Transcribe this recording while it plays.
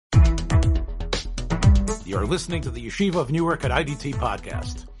You're listening to the Yeshiva of Newark at IDT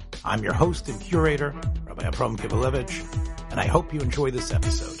podcast. I'm your host and curator, Rabbi Aryeh Klapper, and I hope you enjoy this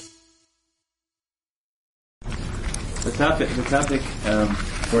episode. The topic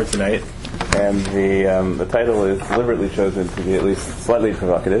for tonight, and the title is deliberately chosen to be at least slightly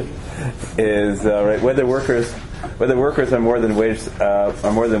provocative, is whether workers are more than wage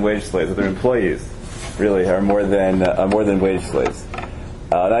slaves, whether employees really are more than wage slaves.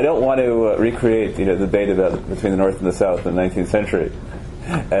 And I don't want to recreate the debate between the North and the South in the 19th century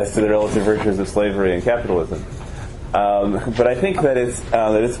as to the relative virtues of slavery and capitalism. But I think that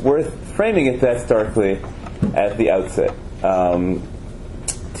it's worth framing it that starkly at the outset,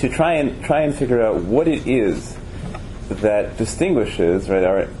 to try and figure out what it is that distinguishes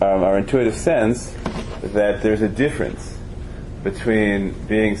our intuitive sense that there's a difference between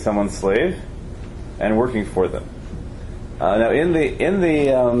being someone's slave and working for them. Now, in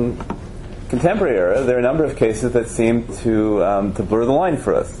the contemporary era, there are a number of cases that seem to blur the line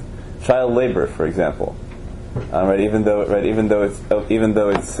for us. Child labor, for example, even though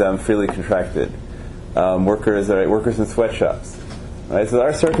it's freely contracted. Workers in sweatshops. Right? So there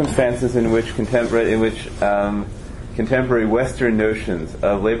are circumstances in which contemporary Western notions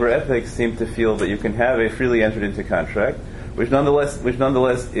of labor ethics seem to feel that you can have a freely entered into contract, which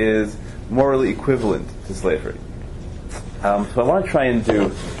nonetheless is morally equivalent to slavery. So what I want to try and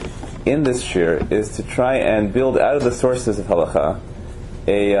do in this shir is to try and build out of the sources of halacha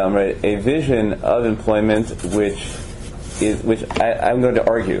a vision of employment which I'm going to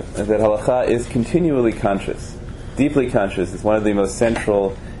argue that halacha is continually conscious, deeply conscious. It's one of the most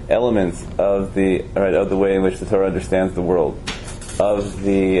central elements of the way in which the Torah understands the world, of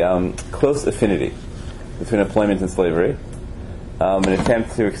the close affinity between employment and slavery. An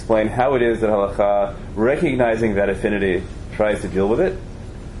attempt to explain how it is that halacha, recognizing that affinity, tries to deal with it,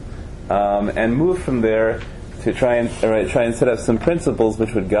 and move from there to try and set up some principles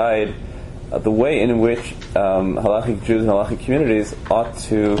which would guide the way in which halachic Jews and halachic communities ought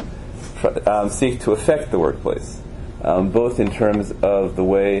to seek to affect the workplace, both in terms of the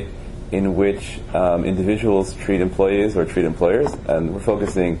way in which individuals treat employees or treat employers, and we're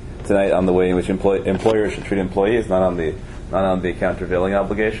focusing tonight on the way in which employers should treat employees, not on the countervailing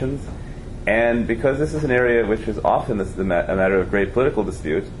obligations. And because this is an area which is often a matter of great political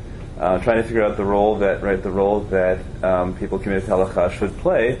dispute, trying to figure out the role that people committed to halacha should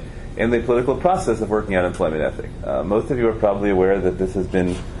play in the political process of working out employment ethic. Most of you are probably aware that this is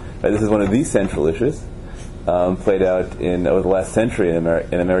one of the central issues played out over the last century in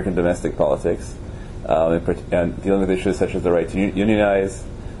American domestic politics, and dealing with issues such as the right to unionize,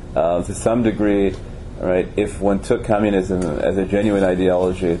 to some degree. Right, if one took communism as a genuine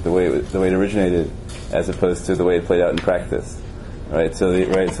ideology, the way it originated, as opposed to the way it played out in practice, right? So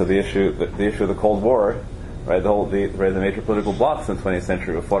the issue of the Cold War, right? The major political blocs in the 20th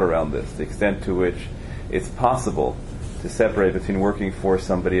century were fought around this, the extent to which it's possible to separate between working for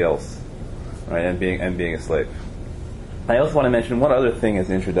somebody else, right, and being a slave. I also want to mention one other thing as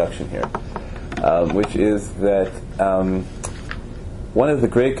an introduction here, which is that one of the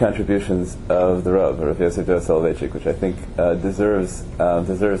great contributions of the Rav Yosef Soloveitchik, which I think deserves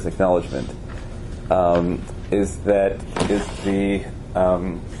acknowledgement, is the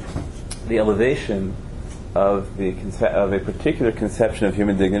elevation of a particular conception of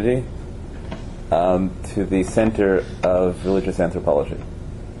human dignity to the center of religious anthropology,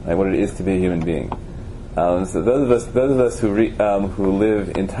 right, what it is to be a human being. So those of us who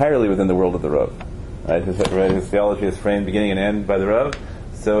live entirely within the world of the Rav, right, his theology is framed beginning and end by the Rav.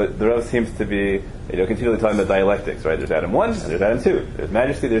 So the Rav seems to be continually talking about dialectics, right? There's Adam 1 and there's Adam 2. There's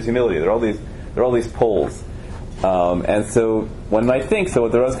majesty, there's humility. There are all these poles. And so one might think, so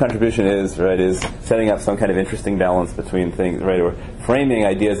what the Rav's contribution is setting up some kind of interesting balance between things, right, or framing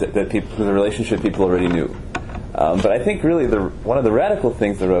ideas that people, whose relationship people already knew. But I think really one of the radical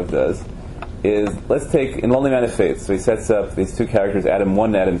things the Rav does is, let's take in Lonely Man of Faith. So he sets up these two characters, Adam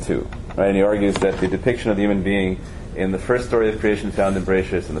 1 and Adam 2. Right, and he argues that the depiction of the human being in the first story of creation found in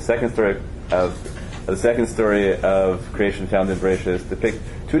Bereshis and the second story of creation found in Bereshis depict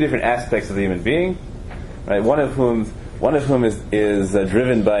two different aspects of the human being. Right, one of whom is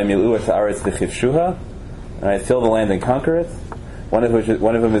driven by miluat haaretz v'chivshuha, right, fill the land and conquer it. One of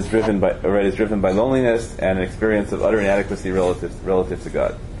whom is driven by loneliness and an experience of utter inadequacy relative to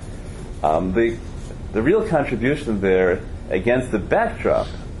God. The real contribution there, against the backdrop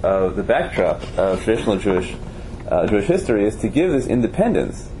of traditional Jewish history, is to give this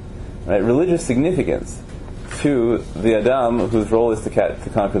independence, right, religious significance, to the Adam whose role is to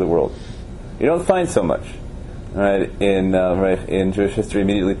conquer the world. You don't find so much, right, in Jewish history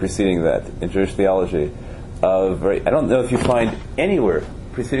immediately preceding that, in Jewish theology, I don't know if you find anywhere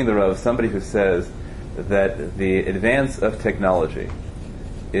preceding the Rav somebody who says that the advance of technology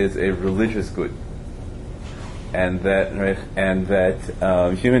is a religious good, and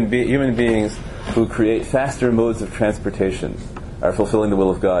that human beings who create faster modes of transportation are fulfilling the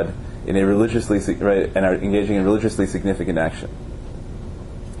will of God in a religiously and are engaging in religiously significant action.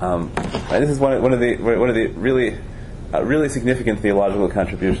 This is one of the really significant theological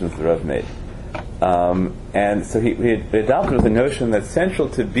contributions the Rav made. And so he adopted with the notion that central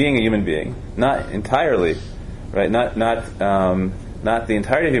to being a human being, not entirely, right? Not the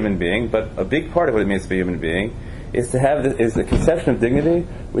entirety of a human being, but a big part of what it means to be a human being is the conception of dignity,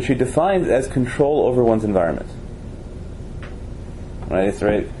 which he defines as control over one's environment. Right? It's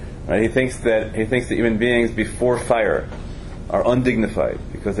right. He thinks that human beings before fire are undignified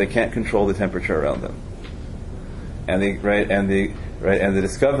because they can't control the temperature around them, and the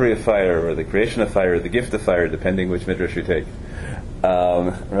discovery of fire, or the creation of fire, or the gift of fire, depending which midrash you take,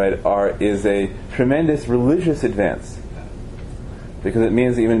 is a tremendous religious advance, because it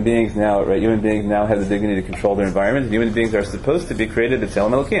means that human beings now have the dignity to control their environment, and human beings are supposed to be created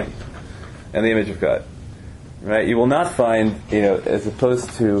B'Tselem Elokim, in the image of God. Right? You will not find, as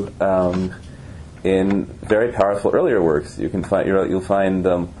opposed to in very powerful earlier works, you'll find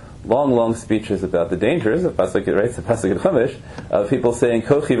long speeches about the dangers of pasuk, right? The pasuk in Chumash of people saying,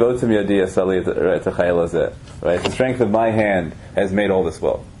 "Kochi votzim yadi asali t'chayil hazeh." Right? The strength of my hand has made all this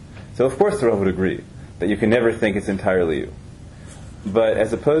wealth. So of course the Rav would agree that you can never think it's entirely you. But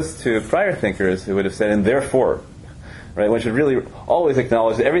as opposed to prior thinkers who would have said, and therefore, right, one should really always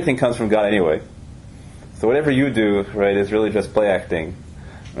acknowledge that everything comes from God anyway. So whatever you do, right, is really just play acting,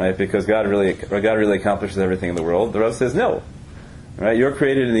 right? Because God really accomplishes everything in the world. The Rav says no, right? You're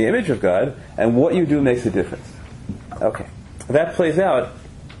created in the image of God, and what you do makes a difference. Okay, that plays out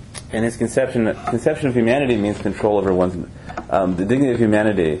in his conception. Conception of humanity means control over one's the dignity of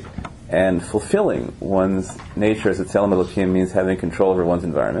humanity, and fulfilling one's nature as a B'Tselem Elokim means having control over one's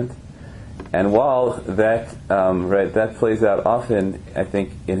environment. And while that plays out often, I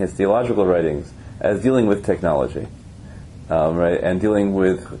think, in his theological writings, as dealing with technology, and dealing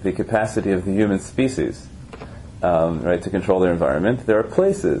with the capacity of the human species, to control their environment, there are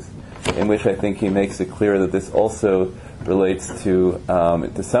places in which I think he makes it clear that this also relates to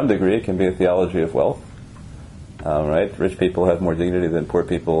some degree, it can be a theology of wealth. Rich people have more dignity than poor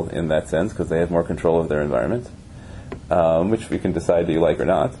people in that sense because they have more control of their environment, which we can decide do you like or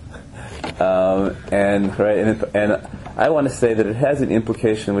not. And I want to say that it has an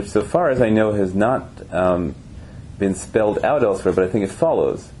implication which, so far as I know, has not been spelled out elsewhere, but I think it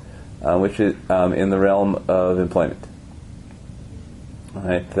follows, which is in the realm of employment.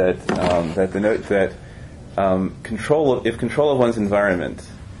 Right? That if control of one's environment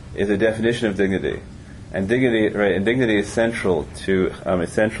is a definition of dignity, and dignity is central to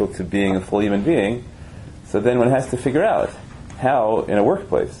being a full human being, so then one has to figure out how, in a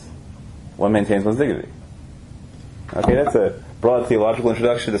workplace, one maintains one's dignity. Okay, that's a broad theological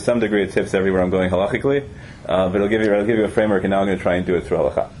introduction. To some degree, it tips everywhere I'm going halachically, but it'll give you a framework, and now I'm going to try and do it through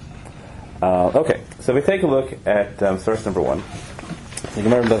halacha. Okay, so we take a look at source number 1, the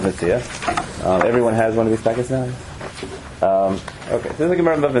Gemara in Bava Metzia. Everyone has one of these packets now. Okay, so this is the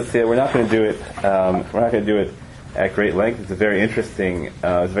Gemara in Bava Metzia. We're not going to do it. We're not going to do it at great length. It's a very interesting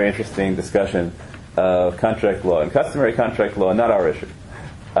discussion of contract law and customary contract law, not our issue.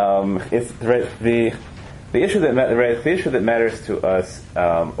 It's the issue that matters to us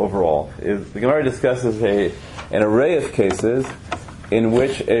overall is the Gemara discusses an array of cases in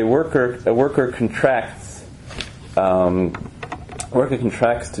which a worker contracts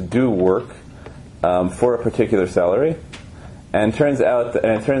to do work for a particular salary, and it turns out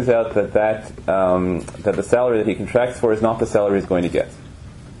that the salary that he contracts for is not the salary he's going to get.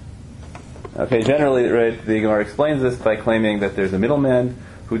 Okay, generally, right, the Gemara explains this by claiming that there's a middleman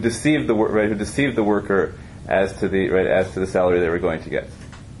who deceived the worker as to the salary they were going to get.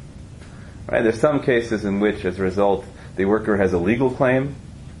 Right? There's some cases in which, as a result, the worker has a legal claim,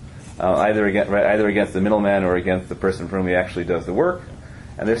 either against the middleman or against the person for whom he actually does the work.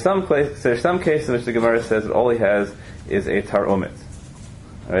 And there's some cases in which the Gemara says that all he has is a taromet.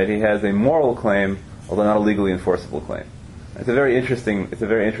 Right? He has a moral claim, although not a legally enforceable claim. It's a very interesting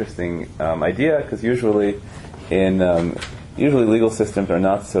idea, because usually legal systems are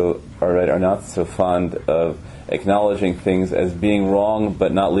not so fond of acknowledging things as being wrong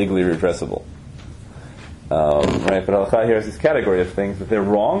but not legally redressable. Right? But halacha here is this category of things that they're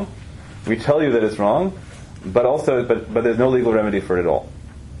wrong. We tell you that it's wrong, but there's no legal remedy for it at all.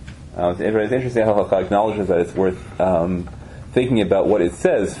 It's interesting how halacha acknowledges that it's worth thinking about what it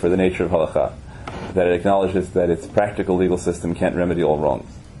says for the nature of halacha. that it acknowledges that its practical legal system can't remedy all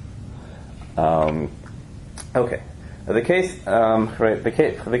wrongs. Okay, the case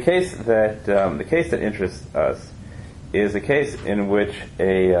that interests us is a case in which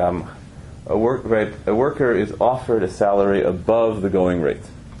a worker is offered a salary above the going rate.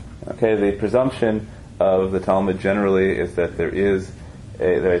 Okay, the presumption of the Talmud generally is that there is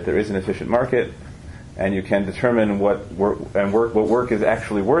an efficient market, and you can determine what work is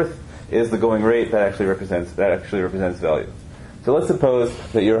actually worth is the going rate that actually represents value. So let's suppose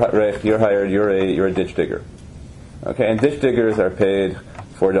that you're hired. You're a ditch digger. Okay, and ditch diggers are paid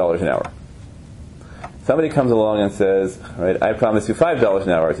 $4 an hour. Somebody comes along and says, right, I promise you $5 an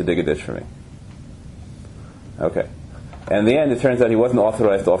hour to dig a ditch for me. Okay. And in the end, it turns out he wasn't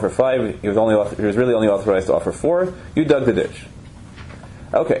authorized to offer 5. He was really only authorized to offer 4. You dug the ditch.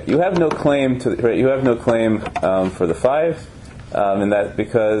 Okay. You have no claim for the 5, and that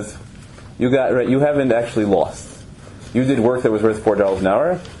because you haven't actually lost. You did work that was worth $4 an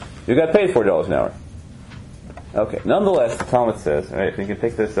hour. You got paid $4 an hour. Okay. Nonetheless, the Talmud says, right, if you can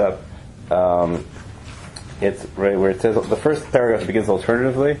pick this up, it's right where it says the first paragraph begins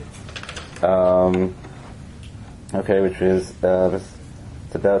alternatively. Okay, which is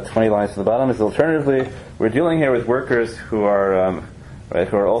it's about 20 lines to the bottom. It's alternatively, we're dealing here with workers who are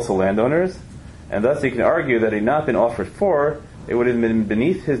also landowners, and thus you can argue that had he not been offered 4, it would have been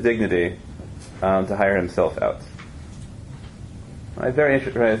beneath his dignity to hire himself out. Right, very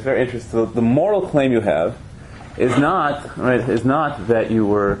interesting. So the moral claim you have is not that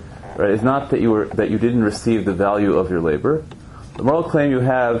you didn't receive the value of your labor. The moral claim you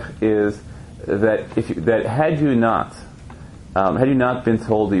have is that had you not been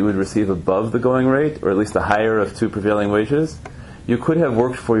told that you would receive above the going rate, or at least the higher of 2 prevailing wages, you could have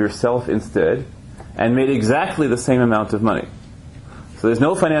worked for yourself instead and made exactly the same amount of money. So there's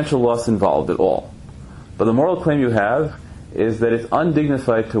no financial loss involved at all. But the moral claim you have is that it's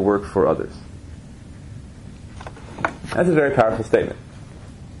undignified to work for others. That's a very powerful statement.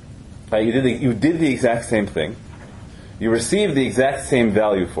 You did the exact same thing. You received the exact same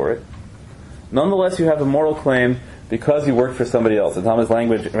value for it. Nonetheless, you have a moral claim because you worked for somebody else. The Talmud's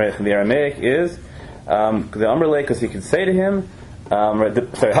language, right, from the Aramaic is the Amrle, because he can say to him, here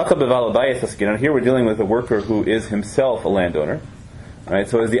we're dealing with a worker who is himself a landowner. Right,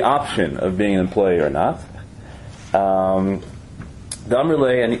 so it's the option of being an employee or not. The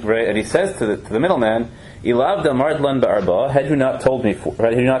Amrle, and he says to the middleman, Ilav damardlan ba'arba, had you not told me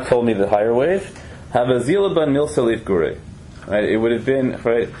the higher wage, havazilaban mil salif gure. Right, it would have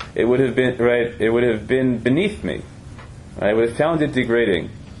been beneath me. Right, I would have found it degrading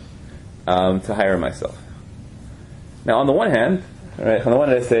to hire myself. Now, on the one hand, I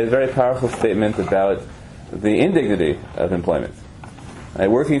say it's a very powerful statement about the indignity of employment. Right,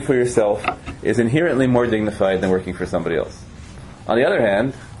 working for yourself is inherently more dignified than working for somebody else. On the other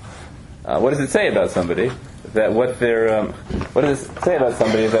hand, what does it say about somebody that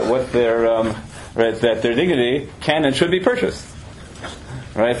that their dignity can and should be purchased,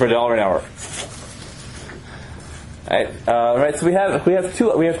 right, for $1 an hour? Right. So we have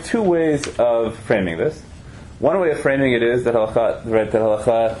two ways of framing this. One way of framing it is that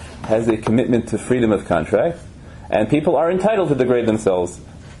halacha has a commitment to freedom of contract, and people are entitled to degrade themselves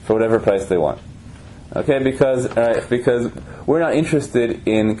for whatever price they want. Okay, because we're not interested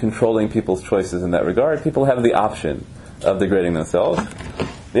in controlling people's choices in that regard. People have the option of degrading themselves.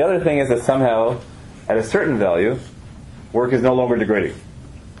 The other thing is that somehow, at a certain value, work is no longer degrading.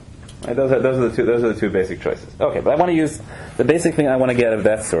 Right? Those are the two basic choices. Okay, but I want to use the basic thing I want to get out of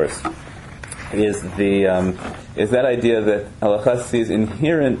that source is that idea that halacha sees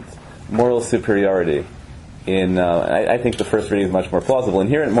inherent moral superiority in. I think the first reading is much more plausible.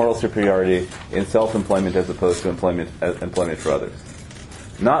 Inherent moral superiority in self-employment as opposed to employment for others.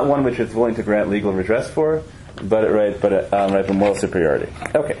 Not one which it's willing to grant legal redress for, but moral superiority.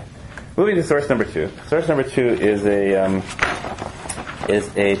 Okay, moving to source number 2. Source number 2 is a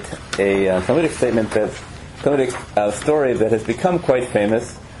Talmudic statement Talmudic story that has become quite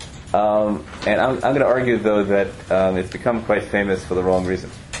famous, and I'm going to argue though that it's become quite famous for the wrong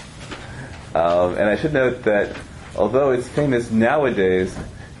reason. And I should note that although it's famous nowadays,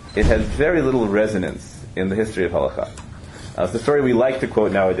 it has very little resonance in the history of halacha. It's a story we like to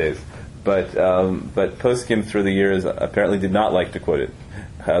quote nowadays, but poskim through the years apparently did not like to quote it,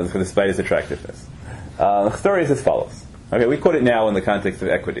 despite its attractiveness. The story is as follows. Okay, we quote it now in the context of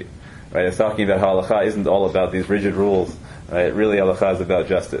equity. Right, it's talking about how halacha isn't all about these rigid rules. Right, really, halacha is about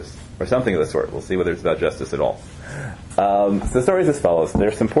justice, or something of the sort. We'll see whether it's about justice at all. So the story is as follows. There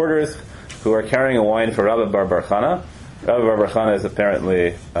are some porters who are carrying a wine for Rabbi Bar Chana, Rabbi Bar Chana is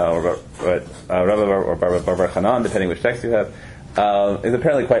apparently, Rabbi Bar Chanan, depending which text you have, is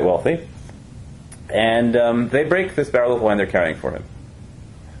apparently quite wealthy. And they break this barrel of wine they're carrying for him.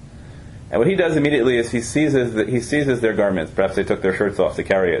 And what he does immediately is he seizes their garments. Perhaps they took their shirts off to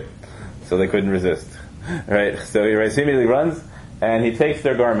carry it, so they couldn't resist. Right? So he immediately runs, and he takes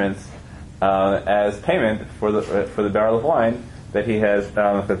their garments as payment for the barrel of wine that he has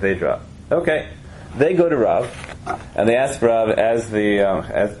that they drop. Okay, they go to Rav, and they ask Rav as the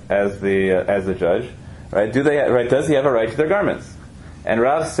judge, right? Does he have a right to their garments? And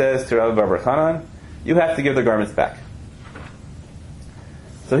Rav says to Rabbi Bar Chanan, you have to give their garments back.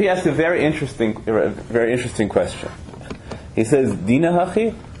 So he asks a very interesting question. He says, Dina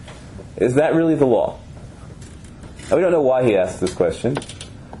hachi? Is that really the law? Now, we don't know why he asked this question.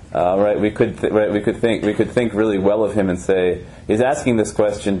 Right? We could think really well of him and say he's asking this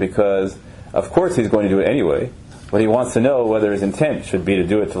question because, of course, he's going to do it anyway. But he wants to know whether his intent should be to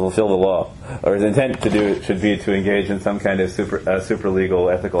do it to fulfill the law, or his intent to do it should be to engage in some kind of super legal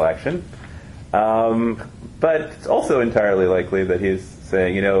ethical action. But it's also entirely likely that he's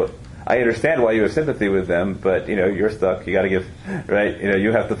saying, I understand why you have sympathy with them, but you're stuck. You got to give, right?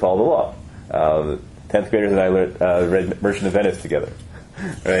 You have to follow the law. The 10th graders and I read Merchant of Venice together,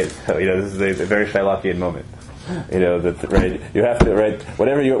 right? So this is a very Shylockian moment. Right? You have to, right?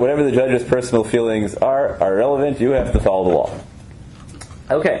 Whatever the judge's personal feelings are relevant. You have to follow the law.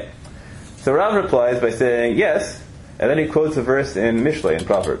 Okay. So Rav replies by saying yes, and then he quotes a verse in Mishlei in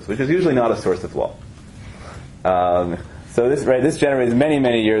Proverbs, which is usually not a source of law. So this generates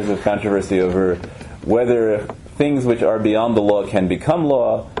many years of controversy over whether things which are beyond the law can become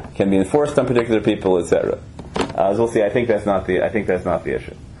law, can be enforced on particular people, etc. As we'll see, I think that's not the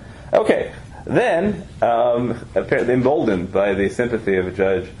issue. Okay, then apparently emboldened by the sympathy of a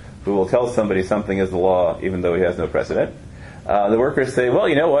judge who will tell somebody something is the law even though he has no precedent, the workers say, well,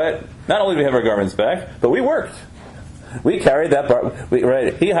 you know what? Not only do we have our garments back, but we worked. We carried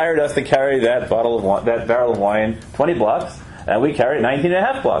that he hired us to carry that barrel of wine 20 blocks, and we carried 19 and a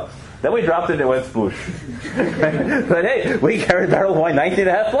half blocks. Then we dropped it and it went sploosh. But hey, we carried a barrel of wine 19 and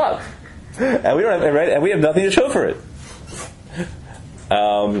a half blocks. And we don't have, and we have nothing to show for it.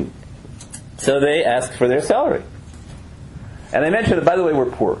 So they ask for their salary. And they mention that, by the way,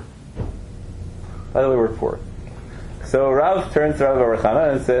 we're poor. So Rav turns to Rabbi Bar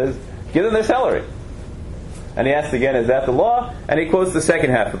Chana and says, give them their salary. And he asks again, is that the law? And he quotes the second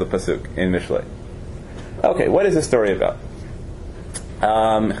half of the pasuk in Mishlei. Okay, what is this story about?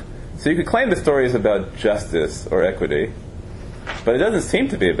 So you could claim the story is about justice or equity, but it doesn't seem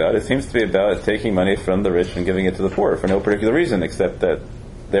to be about. It seems to be about taking money from the rich and giving it to the poor for no particular reason except that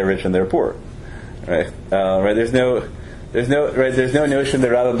they're rich and they're poor. Right? There's no notion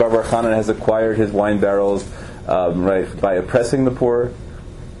that Rabbi Bar Chanan has acquired his wine barrels by oppressing the poor.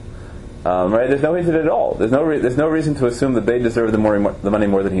 There's no reason at all. There's no reason to assume that they deserve the money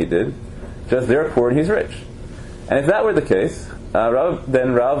more than he did. Just they're poor and he's rich. And if that were the case,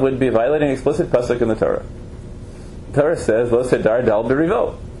 then Rav would be violating explicit pasuk in the Torah. The Torah says, "Lo sedar dal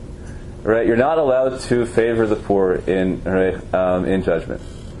b'rivo." Right? You're not allowed to favor the poor in judgment.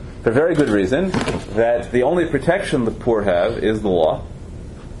 For very good reason, that the only protection the poor have is the law.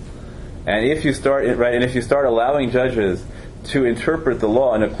 And if you start allowing judges to interpret the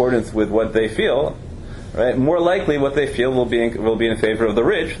law in accordance with what they feel, right, more likely what they feel will be in favor of the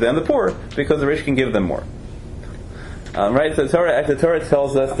rich than the poor, because the rich can give them more. So the Torah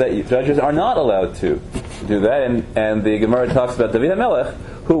tells us that judges are not allowed to do that, and the Gemara talks about David HaMelech,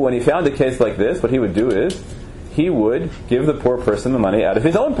 who, when he found a case like this, what he would do is he would give the poor person the money out of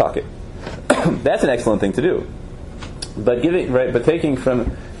his own pocket. That's an excellent thing to do. But taking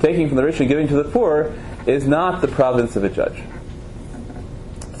from the rich and giving to the poor is not the province of a judge.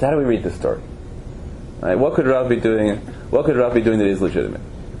 So how do we read this story? Right, what could Rav be doing? What could Rav be doing that is legitimate?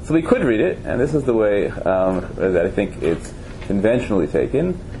 So we could read it, and this is the way that I think it's conventionally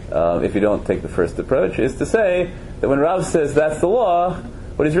taken. If you don't take the first approach, is to say that when Rav says that's the law,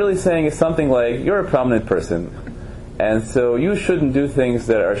 what he's really saying is something like, you're a prominent person, and so you shouldn't do things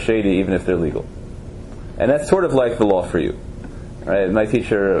that are shady even if they're legal. And that's sort of like the law for you. Right? My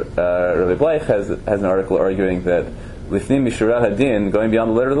teacher, Rabbi Bleich, has an article arguing that Lifnim Mishurat Hadin, going beyond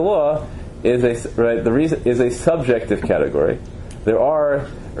the letter of the law, is a subjective category. There are,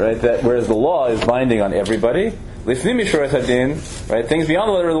 that whereas the law is binding on everybody, Lifnim Mishurat Hadin, things beyond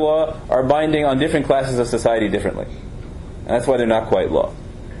the letter of the law are binding on different classes of society differently. And that's why they're not quite law.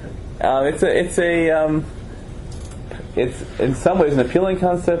 It's in some ways an appealing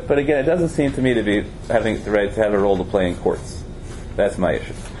concept, but again, it doesn't seem to me to be having the right to have a role to play in courts. That's my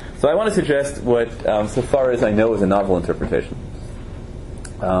issue. So I want to suggest what, so far as I know, is a novel interpretation.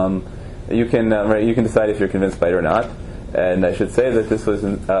 You can decide if you're convinced by it or not. And I should say that this was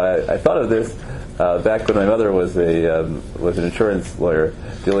I thought of this back when my mother was an insurance lawyer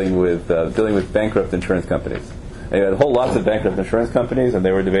dealing with bankrupt insurance companies. And you had lots of bankrupt insurance companies, and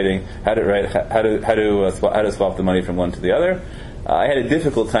they were debating how to swap the money from one to the other. I had a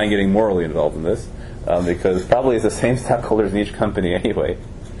difficult time getting morally involved in this because probably it's the same stockholders in each company anyway,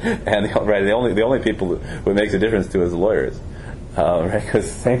 and the only people who it makes a difference to is the lawyers.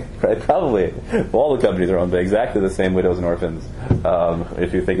 Because probably all the companies are owned by exactly the same widows and orphans,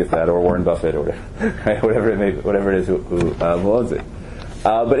 if you think it's that, or Warren Buffett, or whatever it is who owns it.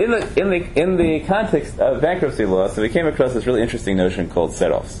 But in the context of bankruptcy law, so we came across this really interesting notion called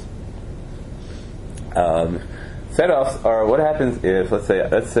set-offs. Set-offs are what happens if let's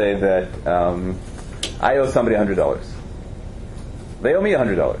say that I owe somebody $100. They owe me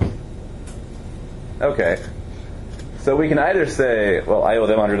 $100. Okay. So we can either say, well, I owe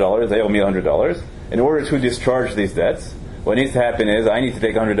them $100, they owe me $100. In order to discharge these debts, what needs to happen is I need to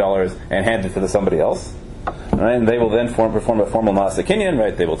take $100 and hand it to somebody else. Right? And they will then perform a formal Ma'aseh Kinyan,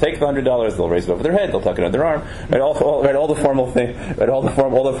 right? They will take the $100, they'll raise it over their head, they'll tuck it under their arm, right? All the formal thing, right? All the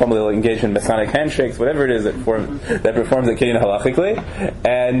formal, they'll engage in Masonic handshakes, whatever it is that performs the Kinyan halachically,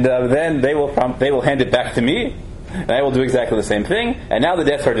 and then they will hand it back to me, and I will do exactly the same thing, and now the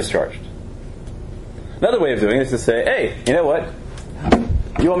debts are discharged. Another way of doing it is to say, hey, you know what?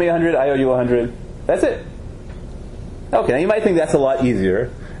 You owe me 100, I owe you 100. That's it. Okay, now you might think that's a lot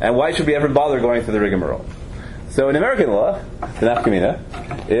easier, and why should we ever bother going through the rigmarole? So in American law, the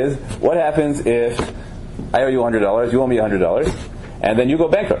nafkamina is, what happens if I owe you $100, you owe me $100, and then you go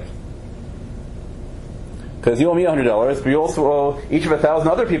bankrupt? Because you owe me $100, but you also owe each of 1,000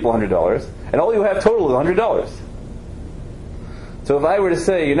 other people $100, and all you have total is $100. So if I were to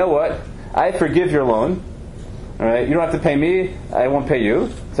say, you know what? I forgive your loan. All right, you don't have to pay me. I won't pay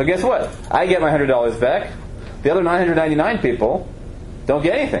you. So guess what? I get my $100 back. The other 999 people don't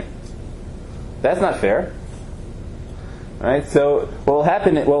get anything. That's not fair. All right. So what will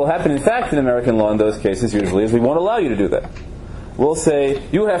happen in fact in American law in those cases usually is we won't allow you to do that. We'll say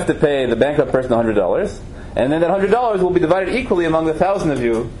you have to pay the bankrupt person $100, and then that $100 will be divided equally among the 1,000 of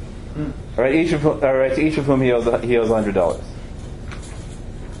you. All right, each of whom he owes $100.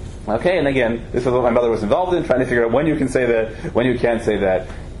 Okay, and again, this is what my mother was involved in, trying to figure out when you can say that, when you can't say that,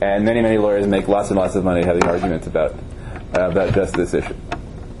 and many lawyers make lots and lots of money having arguments about just this issue.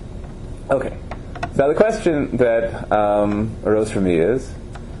 Okay, so the question that arose for me is,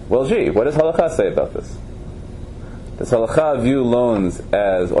 well, gee, what does Halakha say about this? Does Halakha view loans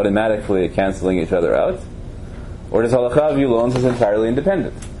as automatically canceling each other out, or does Halakha view loans as entirely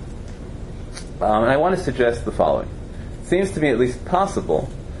independent? And I want to suggest the following. It seems to me at least possible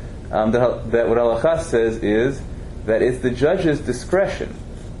that what Halakha says is that it's the judge's discretion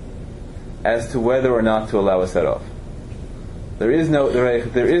as to whether or not to allow a set-off. There is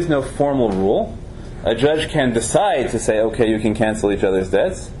no formal rule. A judge can decide to say, okay, you can cancel each other's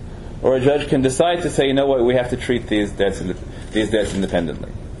debts, or a judge can decide to say, you know what, we have to treat these debts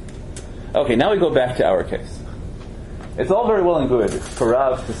independently. Okay, now we go back to our case. It's all very well and good for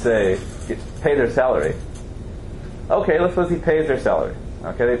Rav to say, pay their salary. Okay, let's suppose he pays their salary.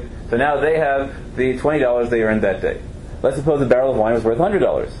 Okay, so now they have the $20 they earned that day. Let's suppose the barrel of wine was worth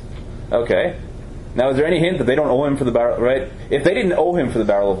 $100. Okay, now is there any hint that they don't owe him for the barrel, right? If they didn't owe him for the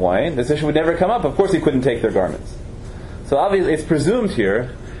barrel of wine, this issue would never come up. Of course he couldn't take their garments. So obviously it's presumed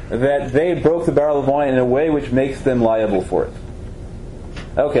here that they broke the barrel of wine in a way which makes them liable for it.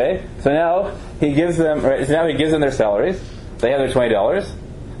 Okay, so now he gives them their salaries. They have their $20.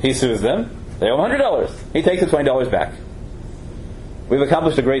 He sues them. They owe him $100. He takes the $20 back. We've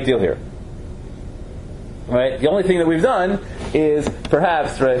accomplished a great deal here. Right? The only thing that we've done is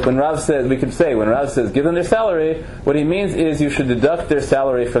perhaps, right, when Rav says give them their salary, what he means is you should deduct their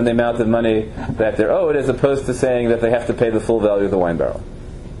salary from the amount of money that they're owed, as opposed to saying that they have to pay the full value of the wine barrel.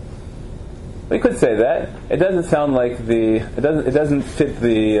 We could say that. It doesn't sound like it doesn't fit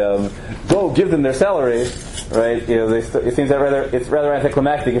the go give them their salary, right? You know, it seems that it's rather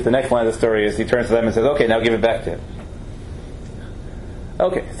anticlimactic if the next line of the story is he turns to them and says, okay, now give it back to him.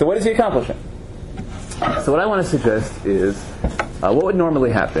 Okay, so what is he accomplishing? So what I want to suggest is what would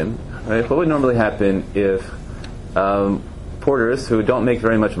normally happen, right? What would normally happen if porters who don't make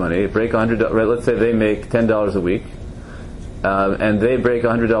very much money break $100, right, let's say they make $10 a week, and they break a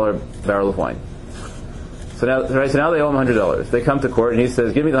 $100 barrel of wine. So now they owe him $100. They come to court and he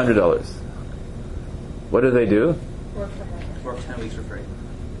says, give me the $100. What do? Work 10 weeks for free.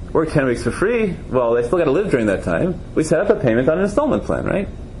 Work 10 weeks for free? Well, they still got to live during that time. We set up a payment on an installment plan, right?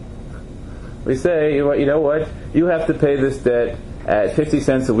 We say, you know what? You have to pay this debt at 50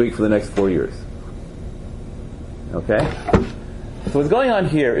 cents a week for the next 4 years. Okay? So what's going on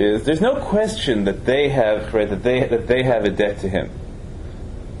here is there's no question that they have that they have a debt to him.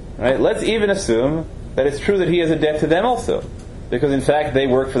 Right? Let's even assume that it's true that he has a debt to them also, because in fact they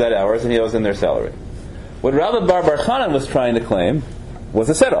work for that hours and he owes them their salary. What Rabbi Bar Chanan was trying to claim was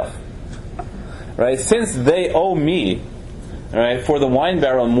a set-off. Right? Since they owe me, right, for the wine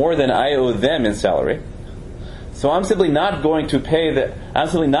barrel more than I owe them in salary, so I'm simply not going to pay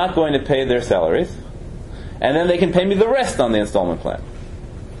their salaries, and then they can pay me the rest on the installment plan.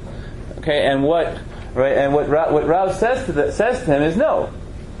 Okay, and what Rav says to him is no.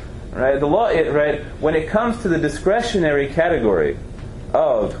 Right, the law. When it comes to the discretionary category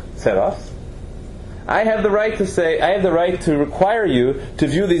of set-offs, I have the right to require you to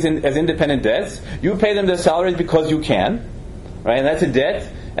view these as independent debts. You pay them their salaries because you can, right? And that's a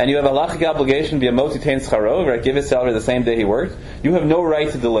debt, and you have a halachic obligation to be a motitain scharo, right? Give his salary the same day he worked. You have no right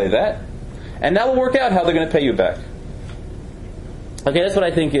to delay that, and that will work out how they're going to pay you back. Okay, that's what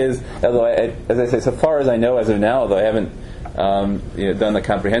I think is. Although, as I say, so far as I know, as of now, although I haven't done the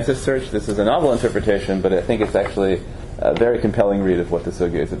comprehensive search, this is a novel interpretation, but I think it's actually a very compelling read of what the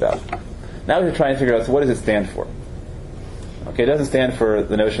sugya is about. Now we're trying to figure out, so what does it stand for? Okay, it doesn't stand for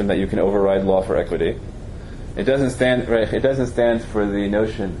the notion that you can override law for equity. It doesn't stand for the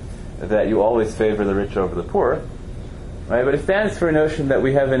notion that you always favor the rich over the poor. Right? But it stands for a notion that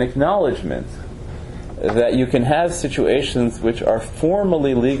we have an acknowledgement that you can have situations which are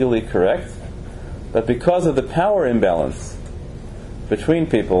formally legally correct, but because of the power imbalance between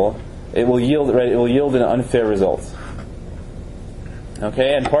people, it will yield an unfair result.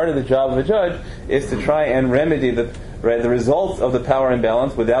 Okay, and part of the job of a judge is to try and remedy the results of the power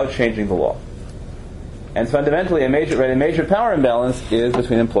imbalance without changing the law. And fundamentally, a major power imbalance is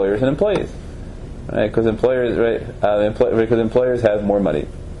between employers and employees, right? Because employers have more money,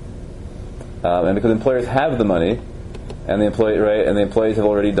 and because employers have the money, and the employees have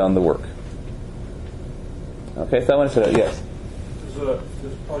already done the work. Okay, so I want to say that, yes.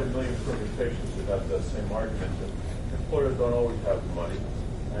 There's probably a million permutations about the same argument that employers don't always have the money,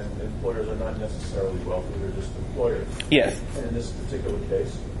 and employers are not necessarily wealthy, they're just employers. Yes. And in this particular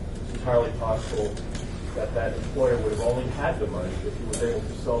case, it's entirely possible that employer would have only had the money if he was able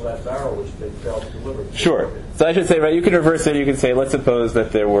to sell that barrel which they failed to deliver. Sure. So I should say, right, you can reverse it. You can say, let's suppose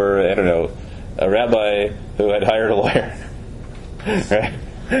that there were, a rabbi who had hired a lawyer. Right?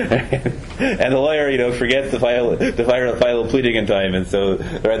 And the lawyer, forgets to file a pleading in time, and so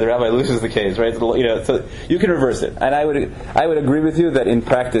the rabbi loses the case, right? So you can reverse it, and I would agree with you that in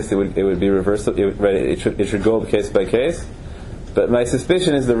practice it would be reversed. It should go case by case. But my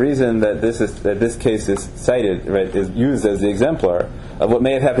suspicion is the reason that this case is cited, right, is used as the exemplar of what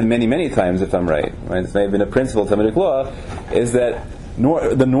may have happened many, many times, if I'm right. Right? It may have been a principle of Talmudic law, is that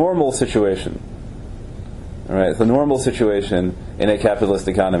the normal situation. All right, the normal situation in a capitalist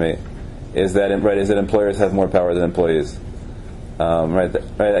economy is that employers have more power than employees. Right.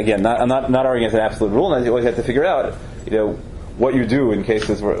 Again, I'm not arguing it's an absolute rule, and you always have to figure out, what you do in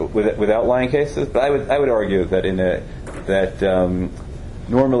cases with outlying cases. But I would argue that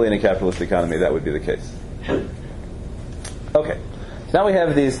normally in a capitalist economy that would be the case. Okay, now we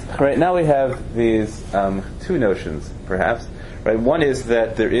have these. Right now we have these two notions, perhaps. Right, one is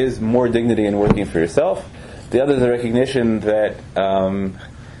that there is more dignity in working for yourself. The other is the recognition that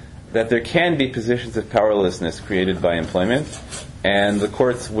there can be positions of powerlessness created by employment, and the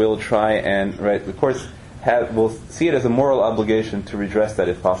courts will try and will see it as a moral obligation to redress that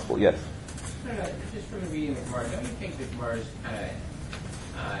if possible. Yes. No, just from the reading of the Gemara, don't you think the Gemara is kind of?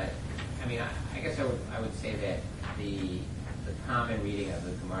 I guess I would say that the common reading of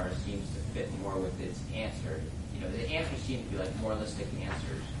the Gemara seems to fit more with its answer. The answers seem to be like moralistic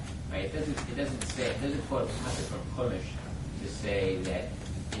answers. Right? It doesn't quote something from Chumash to say that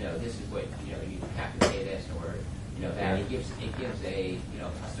this is what you have to pay this or that. It gives a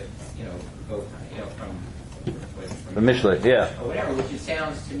go from the Mishlei, yeah, or whatever, which it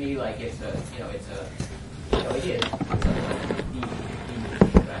sounds to me like it is that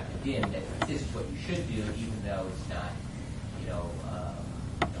this is what you should do, even though it's not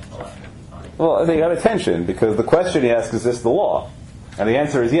Well, I think you have a tension because the question he asks is this the law? And the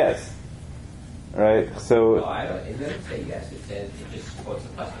answer is yes. Right? So. No, it doesn't say yes. It says it just quotes the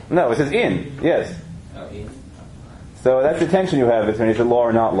custom. No, it says in. Yes. Oh, in. So that's the tension you have between is it law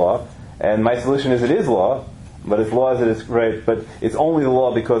or not law. And my solution is it is law, but it's law as it is right. But it's only the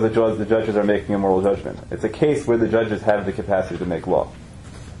law because the judges are making a moral judgment. It's a case where the judges have the capacity to make law.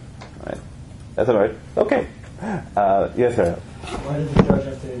 Right? That's all right. Okay. Yes, sir. Why does the judge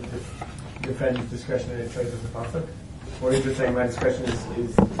have to defend his discretionary choice of the pasuk? Or are you just saying my discretion is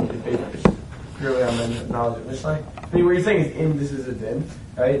based purely on the knowledge of Mishlei? I mean, what you're saying is this is a din,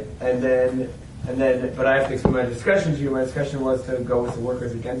 right? And then, but I have to explain my discretion to you. My discretion was to go with the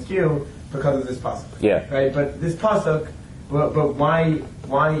workers against you because of this pasuk. Yeah. Right? But this pasuk, but why,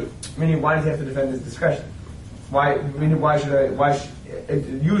 meaning why does he have to defend his discretion? Usually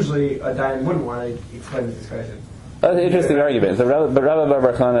a dayan wouldn't want to explain his discretion. That's an interesting argument. So Rabbi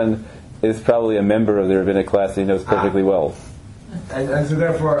Bar Chanan is probably a member of the rabbinic class he knows perfectly well. And so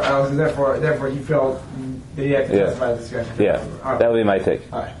therefore he felt that he had to justify his discretion. Yeah, right. That would be my take.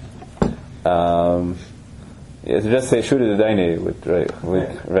 All right. To just say Shuda the Daini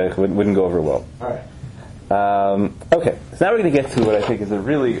wouldn't go over well. All right. Okay, so now we're going to get to what I think is a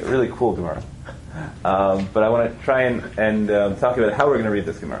really, really cool Gemara. But I want to try and talk about how we're going to read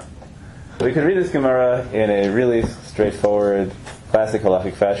this Gemara. So we could read this Gemara in a really straightforward, classic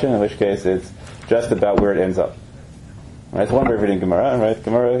halachic fashion, in which case it's just about where it ends up. Right? It's one way of reading Gemara, right?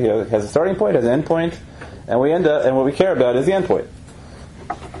 Gemara has a starting point, has an end point, and we end up, and what we care about is the end point.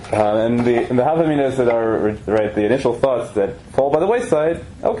 And the Havaminas that are right, the initial thoughts that fall by the wayside,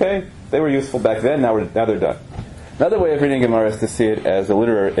 okay, they were useful back then. Now they're done. Another way of reading Gemara is to see it as a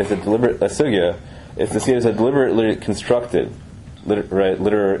sugya, is to see it as a deliberately constructed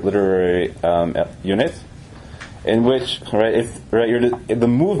literary unit, in which the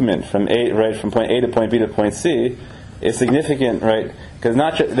movement from point A to point B to point C is significant, right? Because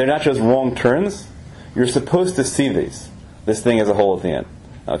they're not just wrong turns. You're supposed to see this thing as a whole at the end.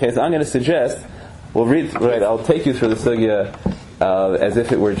 Okay, so I'm going to suggest we'll read. Right, I'll take you through the sugya as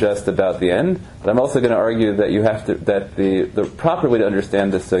if it were just about the end. But I'm also going to argue that that the proper way to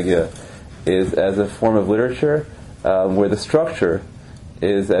understand the sugya is as a form of literature where the structure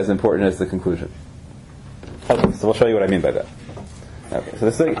is as important as the conclusion. Okay, so we'll show you what I mean by that. Okay, so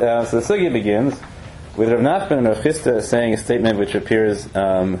the sugya begins with Rav Nachman and Rav Chisda saying a statement which appears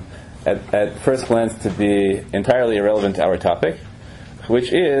at first glance to be entirely irrelevant to our topic,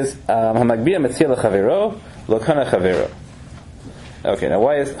 which is Hamagbiya Metzia L'Chavero Lo Kana Chavero. Okay, now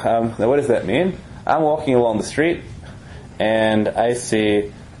what does that mean? I'm walking along the street and I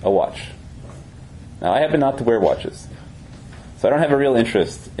see a watch. Now I happen not to wear watches, so I don't have a real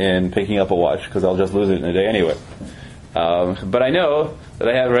interest in picking up a watch because I'll just lose it in a day anyway. But I know that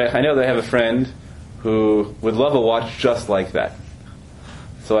I have a friend who would love a watch just like that.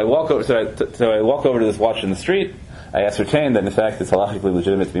 So I walk over to this watch in the street. I ascertain that in fact it's halachically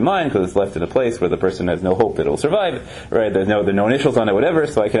legitimate to be mine because it's left in a place where the person has no hope that it will survive. Right? There are no initials on it, whatever.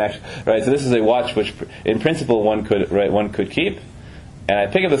 So I can actually, right. So this is a watch which, in principle, one could keep. And I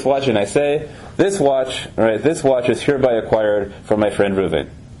pick up this watch and I say, this watch is hereby acquired from my friend Reuven.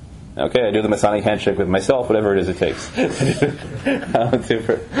 Okay, I do the Masonic handshake with myself, whatever it is it takes to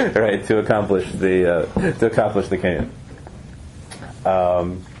accomplish the Canaan.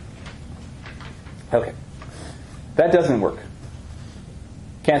 Okay, that doesn't work.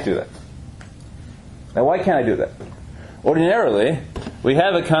 Can't do that. Now, why can't I do that? Ordinarily, we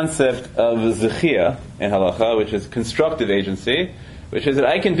have a concept of zechia in halacha, which is constructive agency, which is that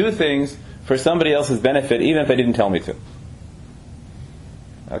I can do things for somebody else's benefit, even if they didn't tell me to.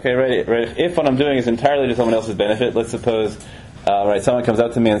 Okay, right. If what I'm doing is entirely to someone else's benefit, let's suppose, someone comes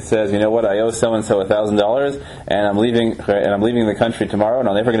up to me and says, you know what, I owe so and so $1,000, and I'm leaving the country tomorrow, and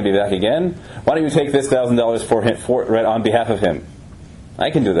I'm never going to be back again. Why don't you take this $1,000 on behalf of him?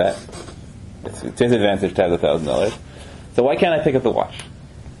 I can do that. It's his advantage to have the $1,000. So why can't I pick up the watch?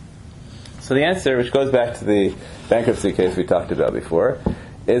 So the answer, which goes back to the bankruptcy case we talked about before,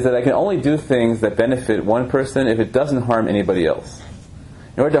 is that I can only do things that benefit one person if it doesn't harm anybody else.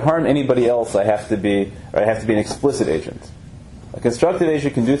 In order to harm anybody else, I have to be an explicit agent. A constructive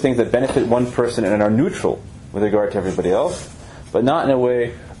agent can do things that benefit one person and are neutral with regard to everybody else, but not in a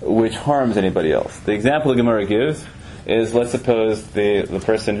way which harms anybody else. The example the Gemara gives is, let's suppose the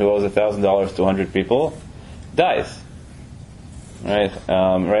person who owes $1,000 to 100 people dies. Right?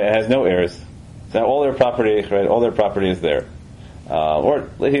 It has no heirs. So all their property is there. Or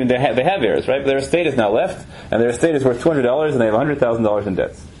even they have heirs, right? But their estate is now left, and their estate is worth $200, and they have $100,000 in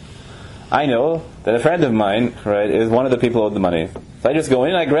debts. I know that a friend of mine, right, is one of the people who owed the money. So I just go in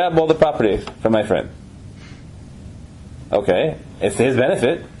and I grab all the property from my friend. Okay, it's to his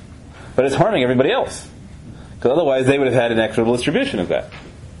benefit, but it's harming everybody else. Because otherwise they would have had an equitable distribution of that.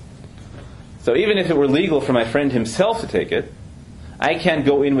 So even if it were legal for my friend himself to take it, I can't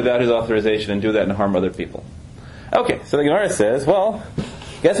go in without his authorization and do that and harm other people. Okay, so the Gemara says, well,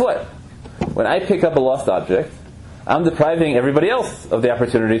 guess what? When I pick up a lost object, I'm depriving everybody else of the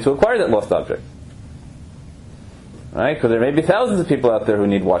opportunity to acquire that lost object. Right? Because there may be thousands of people out there who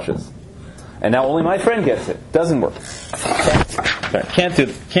need watches. and now only my friend gets it. Doesn't work. Can't do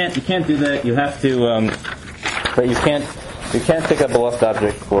that. You have to. But you can't pick up a lost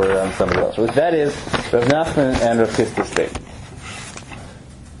object for somebody else. So that is Rav Nachman and Rav Chisda's statement.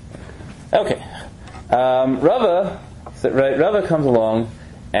 Okay, Rava comes along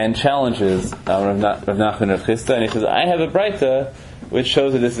and challenges Rav Nachman and Rav Chisda, and he says, "I have a braita which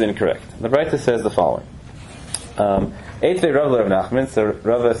shows that this is incorrect." The braita says the following: Eitzvei Rav Rav Nachman. So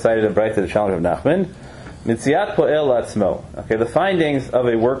Rava cited a braita to challenge Rav Nachman. Mitziat po'el latzmo. Okay, the findings of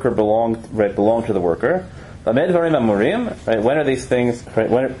a worker belong to the worker. Right, when are these things? Right,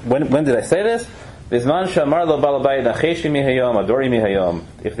 when did I say this? If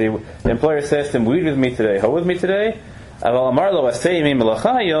the employer says to him, "Weed with me today, hoe with me today," but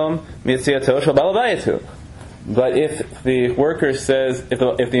if the worker says,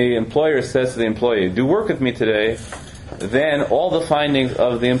 if the employer says to the employee, "Do work with me today," then all the findings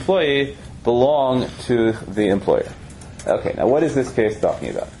of the employee belong to the employer. Okay, now what is this case talking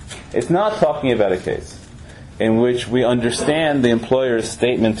about? It's not talking about a case in which we understand the employer's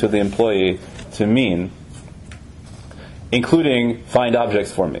statement to the employee to mean, including find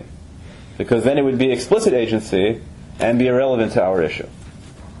objects for me, because then it would be explicit agency and be irrelevant to our issue.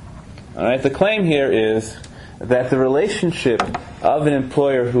 All right, the claim here is that the relationship of an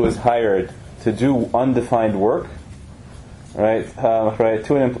employer who is hired to do undefined work, an employee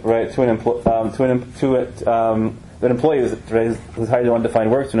who's hired to do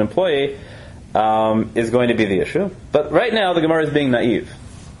undefined work to an employee is going to be the issue. But right now the Gemara is being naive.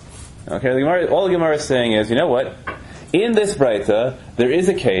 Okay, all the Gemara is saying is, you know what? In this braita, there is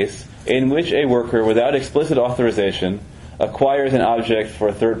a case in which a worker, without explicit authorization, acquires an object for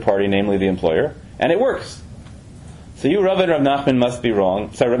a third party, namely the employer, and it works. So you, Rav and Rav Nachman, must be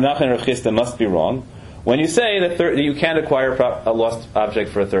wrong. Sorry, Rav Nachman and Rav Chisda must be wrong when you say that you can't acquire a lost object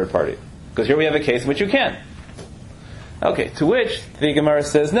for a third party, because here we have a case in which you can. Okay, to which the Gemara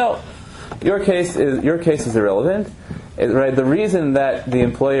says, no, your case is irrelevant. Right, the reason that the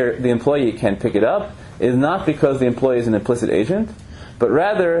employee can pick it up is not because the employee is an implicit agent, but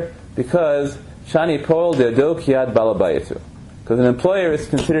rather because shani pol de'ado kiyad balabayitu. Because an employer is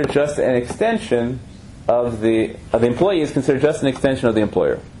considered just an extension of the employee is considered just an extension of the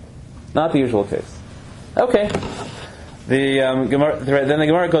employer, not the usual case. Okay, then the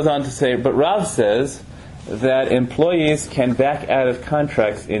Gemara goes on to say, but Rav says that employees can back out of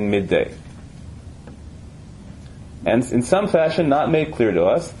contracts in midday. And in some fashion, not made clear to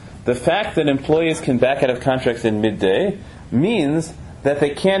us, the fact that employees can back out of contracts in midday means that they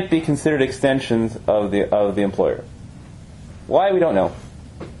can't be considered extensions of the employer. Why? We don't know.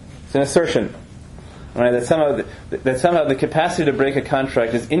 It's an assertion, right? That somehow the capacity to break a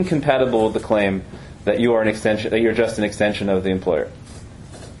contract is incompatible with the claim that you are an extension, that you're just an extension of the employer.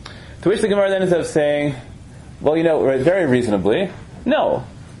 To which the Gemara then ends up saying, well, right, very reasonably, no.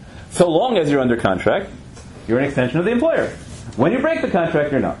 So long as you're under contract, you're an extension of the employer. When you break the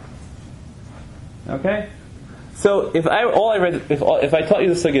contract, you're not. Okay? So if I taught you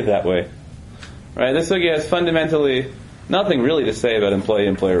the sugya that way, right? This sugya has fundamentally nothing really to say about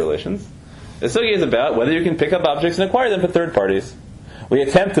employee-employer relations. The sugya is about whether you can pick up objects and acquire them for third parties. We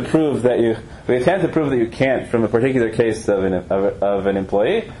attempt to prove that you can't from a particular case of an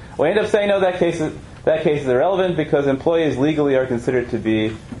employee. We end up saying no, that case is irrelevant because employees legally are considered to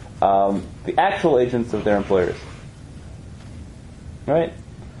be the actual agents of their employers. Right?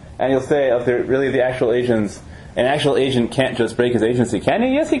 And you'll say, if they're really the actual agents, an actual agent can't just break his agency, can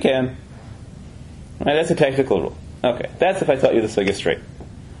he? Yes, he can. Right, that's a technical rule. Okay, that's if I taught you the sugya straight.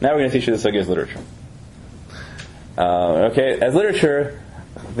 Now we're going to teach you the sugya as literature. Okay, as literature,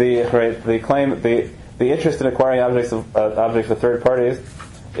 the interest in acquiring objects for third parties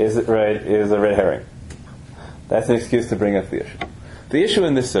is a red herring. That's an excuse to bring up the issue. The issue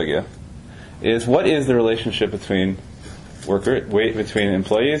in this sugya is what is the relationship between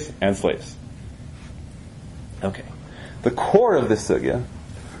employees and slaves. Okay, the core of this sugya,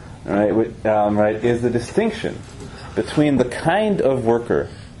 is the distinction between the kind of worker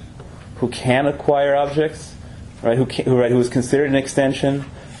who can acquire objects, who is considered an extension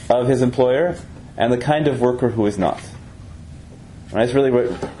of his employer, and the kind of worker who is not. Right? It's really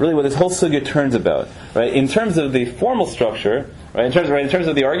what this whole sugya turns about. Right? In terms of the formal structure, in terms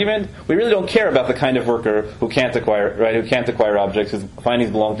of the argument, we really don't care about the kind of worker who can't acquire objects, whose findings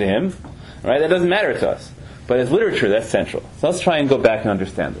belong to him. Right? That doesn't matter to us. But as literature, that's central. So let's try and go back and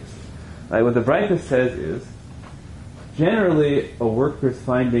understand this. Right? What the Braita says is, generally, a worker's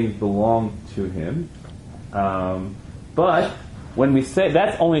findings belong to him, but when we say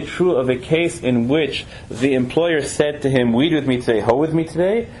that's only true of a case in which the employer said to him, "Weed with me today, hoe with me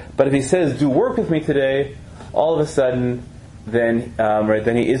today." But if he says, "Do work with me today," all of a sudden, then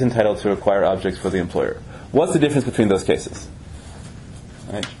he is entitled to acquire objects for the employer. What's the difference between those cases?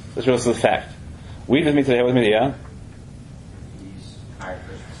 Right? Let's go to the fact. Weed with me today, hoe with me, yeah. He's hired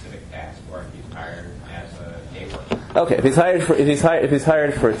for a specific task, or if he's hired as a day worker. Okay, if he's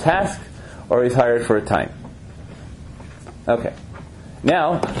hired for a task, or he's hired for a time. Okay.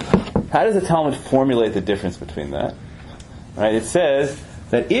 Now, how does the Talmud formulate the difference between that? Right? It says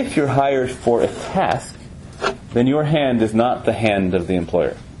that if you're hired for a task, then your hand is not the hand of the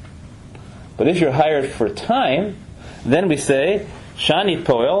employer. But if you're hired for time, then we say, Shani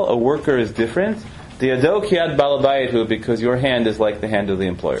Poel, a worker is different, Diado Kiad Balabayitu, because your hand is like the hand of the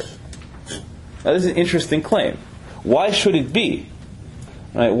employer. Now this is an interesting claim. Why should it be?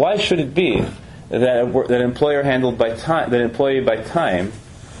 Right? Why should it be that an employer handled by time, that an employee by time,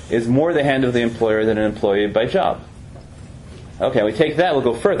 is more the hand of the employer than an employee by job? Okay, we take that. We'll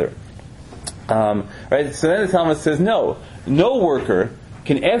go further. Right. So then the Talmud says, no worker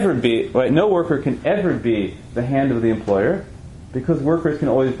can ever be the hand of the employer, because workers can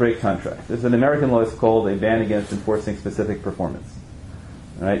always break contracts. There's an American law is called a ban against enforcing specific performance.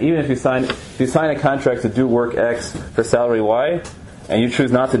 Right. Even if you sign a contract to do work X for salary Y, and you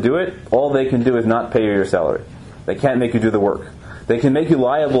choose not to do it, all they can do is not pay you your salary. They can't make you do the work. They can make you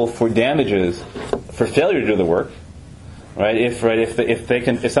liable for damages for failure to do the work. Right? If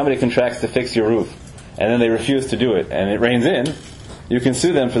somebody contracts to fix your roof, and then they refuse to do it, and it rains in, you can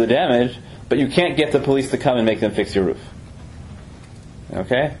sue them for the damage, but you can't get the police to come and make them fix your roof.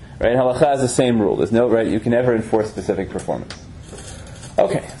 Okay? Right? Halacha has the same rule. There's no right. You can never enforce specific performance.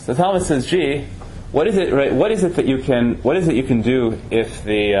 Okay. So the Talmud says, gee, what is it? Right? What is it that you can do if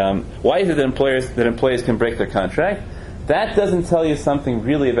the? Why is it that employees can break their contract? That doesn't tell you something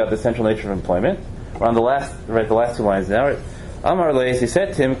really about the central nature of employment. We're on the last two lines now. Right? Amar Leis, he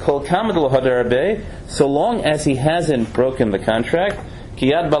said to him, Kol kamad l'hodar arbeh, so long as he hasn't broken the contract,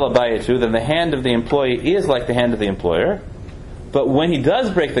 kiyad balabayitu, then the hand of the employee is like the hand of the employer. But when he does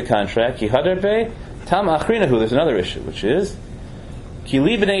break the contract, kiyad arbeh, tam achrinahu, there's another issue, which is, ki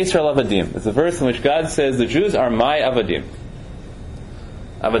li b'nei Yisrael avadim. It's a verse in which God says the Jews are my avadim.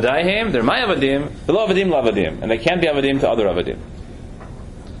 Avadaihim, they're my avadim, v'lo avadim lavadim, and they can't be avadim to other avadim.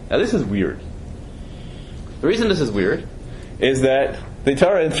 Now this is weird. The reason this is weird is that the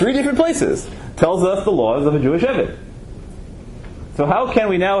Torah in 3 different places tells us the laws of a Jewish Eved. So how can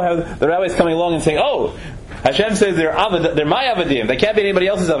we now have the rabbis coming along and saying, oh, Hashem says they're my avadim, they can't be anybody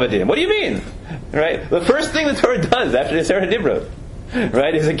else's avadim. What do you mean? Right? The first thing the Torah does after the Sarah Dibra,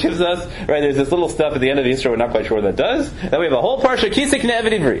 right, is it gives us, right, there's this little stuff at the end of the Yisro, we're not quite sure what that does. Then we have a whole parsha, Kisik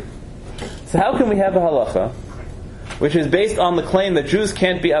Ne'evid Ivri. So how can we have a halacha which is based on the claim that Jews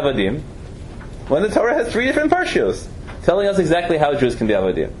can't be avadim, when the Torah has 3 different parshios telling us exactly how Jews can be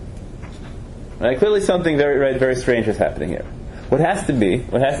avadim? Right? Clearly something very strange is happening here. What has to mean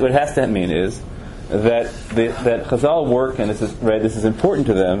is that Chazal work, and this is important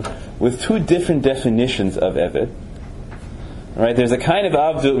to them, with 2 different definitions of Eved. Right? There's a kind of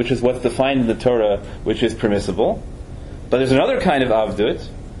avdut which is what's defined in the Torah, which is permissible, but there's another kind of avdut,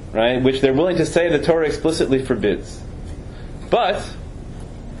 right, which they're willing to say the Torah explicitly forbids. But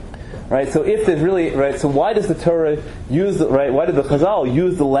right, so if there's really right, so why does the Torah why did the Chazal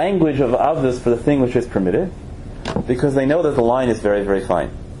use the language of avdus for the thing which is permitted? Because they know that the line is very, very fine.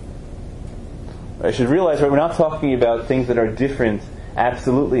 I should realize, we're not talking about things that are different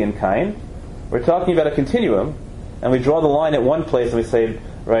absolutely in kind. We're talking about a continuum, and we draw the line at one place, and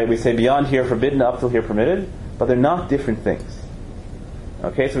we say beyond here forbidden, up till here permitted, but they're not different things.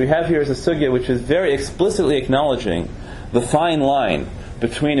 Okay, so we have here is a sugya which is very explicitly acknowledging the fine line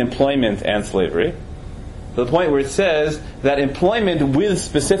between employment and slavery, to the point where it says that employment with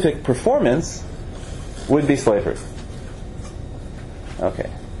specific performance would be slavery. Okay.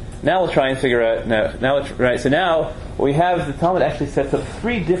 Now we'll try and figure out. So now we have the Talmud actually sets up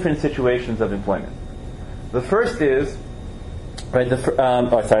 3 different situations of employment. The first is one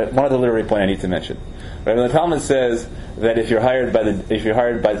other literary point I need to mention. Right, when the Talmud says that if you're hired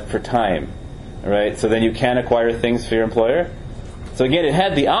for time, right, so then you can acquire things for your employer. So again, it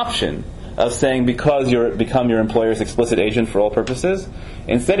had the option of saying because you become your employer's explicit agent for all purposes.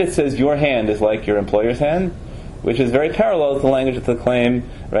 Instead, it says your hand is like your employer's hand, which is very parallel to the language of the claim,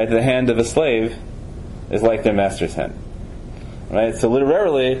 right, the hand of a slave is like their master's hand. Right? So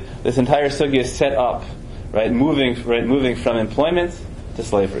literally, this entire sugya is set up, moving from employment to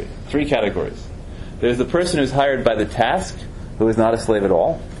slavery. 3 categories. There's the person who's hired by the task, who is not a slave at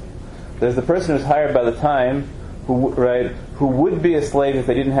all. There's the person who's hired by the time, who would be a slave if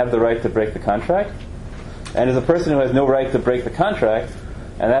they didn't have the right to break the contract, and there's a person who has no right to break the contract,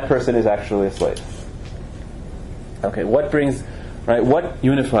 and that person is actually a slave. Okay, what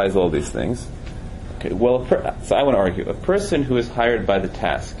unifies all these things? Okay, well, so I want to argue, a person who is hired by the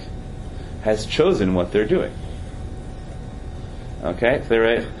task has chosen what they're doing. Okay,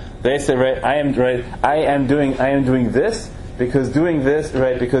 so they say, I am doing this because doing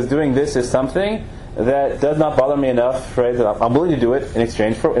this is something that does not bother me enough, right? That I'm willing to do it in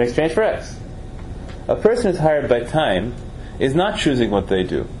exchange for X. A person who's hired by time is not choosing what they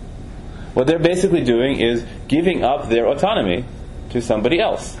do. What they're basically doing is giving up their autonomy to somebody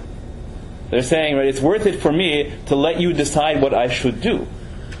else. They're saying, right, it's worth it for me to let you decide what I should do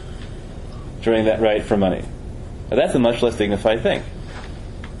during that right for money. Now, that's a much less dignified thing,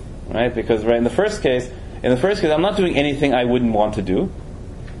 right? Because in the first case, I'm not doing anything I wouldn't want to do,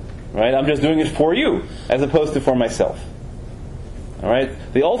 right? I'm just doing it for you as opposed to for myself. All right.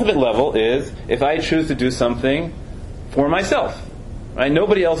 The ultimate level is if I choose to do something for myself, right?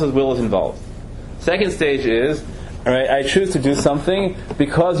 Nobody else's will is involved. Second stage is, all right, I choose to do something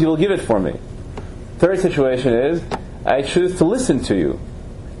because you will give it for me. Third situation is, I choose to listen to you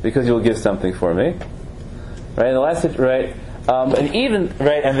because you will give something for me. Right. And the last, right,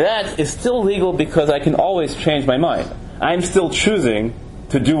 and that is still legal because I can always change my mind. I'm still choosing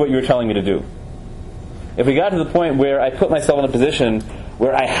to do what you're telling me to do. If we got to the point where I put myself in a position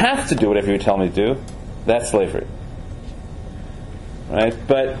where I have to do whatever you tell me to do, that's slavery. Right?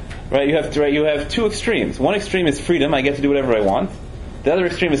 But you have two extremes. One extreme is freedom, I get to do whatever I want. The other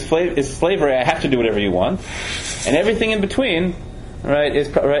extreme is slavery, I have to do whatever you want. And everything in between,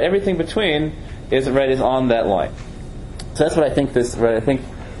 everything between is on that line. So that's what I think this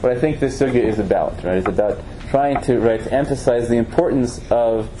sugya is about. Right? It's about trying to emphasize the importance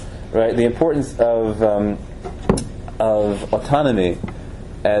of autonomy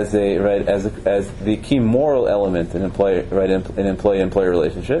as the key moral element in employee-employer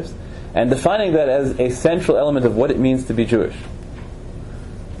relationships, and defining that as a central element of what it means to be Jewish.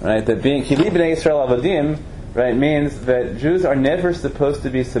 Right? That being Kili b'nei Yisrael avadim, right, means that Jews are never supposed to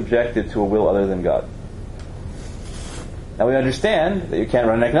be subjected to a will other than God. Now we understand that you can't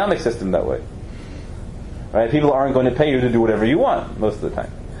run an economic system that way. Right? People aren't going to pay you to do whatever you want most of the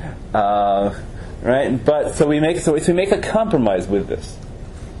time. Right? But so we make a compromise with this.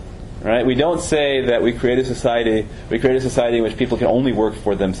 Right? We don't say that we create a society in which people can only work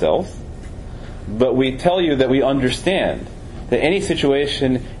for themselves, but we tell you that we understand that any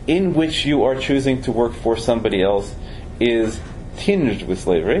situation in which you are choosing to work for somebody else is tinged with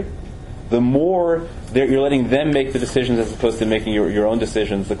slavery. The more you're letting them make the decisions as opposed to making your own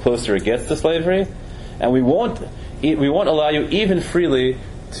decisions, the closer it gets to slavery. And we won't allow you even freely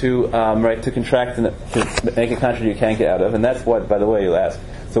to contract and to make a contract you can't get out of. And that's what, by the way, you'll ask.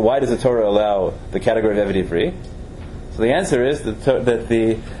 So why does the Torah allow the category of Eved Ivri? So the answer is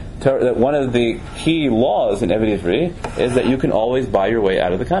that one of the key laws in Eved Ivri is that you can always buy your way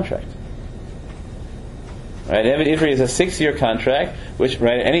out of the contract. Right? Eved Ivri is a 6-year contract, which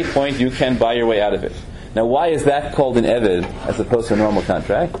at any point you can buy your way out of it. Now, why is that called an Eved as opposed to a normal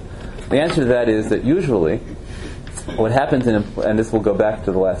contract? The answer to that is that usually what happens and this will go back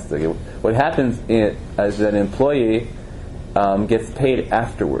to the last thing, what happens is that an employee gets paid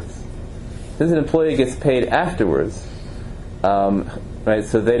afterwards. Since an employee gets paid afterwards, right?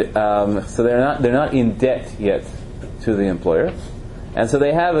 So they're not in debt yet to the employer, and so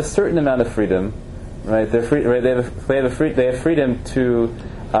they have a certain amount of freedom. Right? They're free. Right? They have freedom to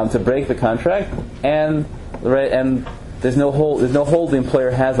break the contract, and there's no hold the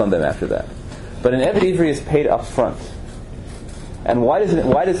employer has on them after that. But an Eved Ivri is paid up front. And why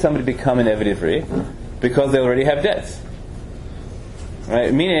does somebody become an Eved Ivri? Because they already have debts.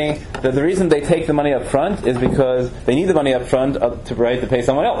 Right? Meaning that the reason they take the money up front is because they need the money up front to pay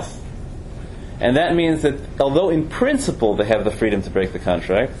someone else. And that means that although in principle they have the freedom to break the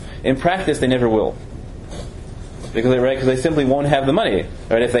contract, in practice they never will. Because they simply won't have the money.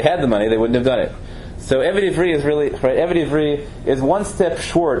 Right? If they had the money, they wouldn't have done it. So Eved Ivri is really Eved Ivri is one step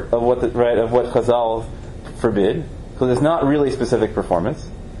short of what Chazal forbid, because it's not really specific performance,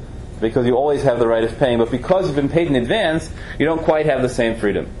 because you always have the right of paying, but because you've been paid in advance, you don't quite have the same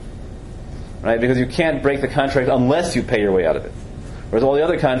freedom, right? Because you can't break the contract unless you pay your way out of it. Whereas all the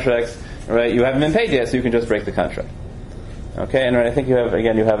other contracts, right, you haven't been paid yet, so you can just break the contract. Okay, and I think you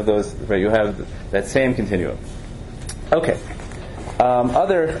have those, right? You have that same continuum. Okay.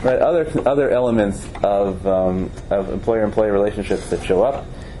 Other elements of employer-employee relationships that show up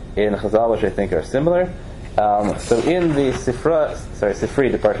in Chazal, which I think are similar, So in the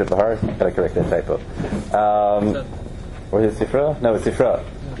Sifri, the Parshat Bahar, gotta correct that typo. Or is it Sifra? No, it's Sifra.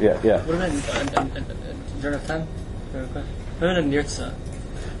 Yeah. What about Jonathan? Nirtza.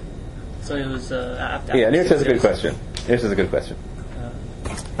 So it was after. Yeah, Nirtza is a good question.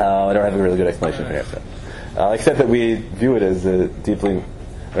 I don't have a really good explanation for Nirtza, except that we view it as deeply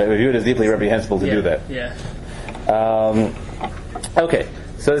reprehensible to do that. Yeah. Okay,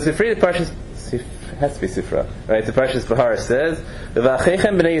 so the Sifri, the Parshat has to be Sifra, right? The Parshas Bahar says,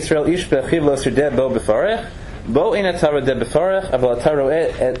 "V'achechem b'nei Yisrael ish b'achiv lo serdeh bo b'farech, bo in atar rodeh b'farech, aval atar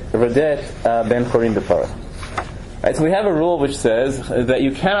rodeh ben chorim b'farech." Right, so we have a rule which says that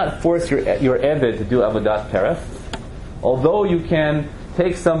you cannot force your eved to do avodat perech, although you can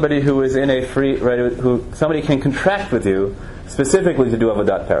take somebody who is in a free, right, who somebody can contract with you specifically to do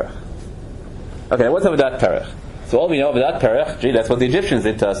avodat perech. Okay, what's avodat perech? So all we know avodat perech, gee, that's what the Egyptians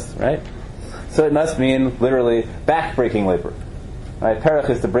did to us, right? So it must mean literally back-breaking labor. Right? Perech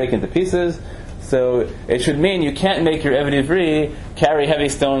is to break into pieces, so it should mean you can't make your Eved Ivri carry heavy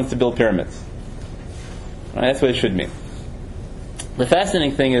stones to build pyramids. Right? That's what it should mean. The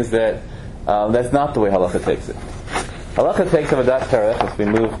fascinating thing is that that's not the way Halacha takes it. Halacha takes avodat perech, as we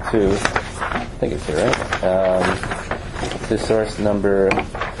move to, I think it's here, right? To source number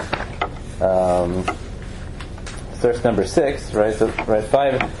 6, right? So, right,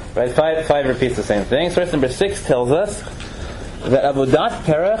 5 repeats the same thing. Source number 6 tells us that avodat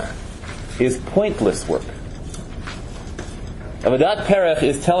perech is pointless work. Avodat perech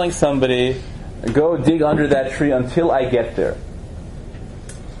is telling somebody, go dig under that tree until I get there.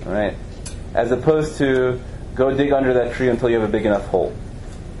 All right? As opposed to, go dig under that tree until you have a big enough hole.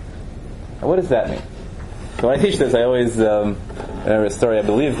 Now, what does that mean? So when I teach this, I always remember a story I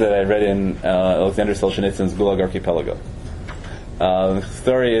believe that I read in Alexander Solzhenitsyn's Gulag Archipelago. The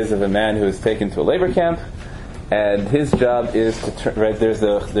story is of a man who is taken to a labor camp, and his job is to there's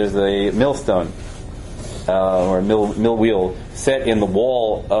a millstone or a mill wheel set in the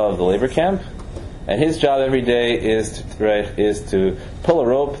wall of the labor camp, and his job every day is to pull a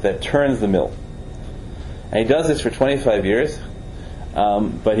rope that turns the mill. And he does this for 25 years,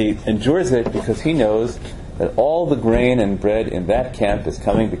 but he endures it because he knows that all the grain and bread in that camp is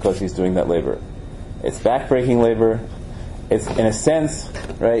coming because he's doing that labor. It's back-breaking labor. It's, in a sense,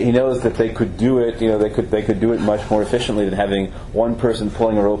 right, he knows that they could do it, they could do it much more efficiently than having one person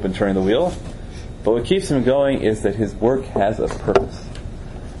pulling a rope and turning the wheel. But what keeps him going is that his work has a purpose.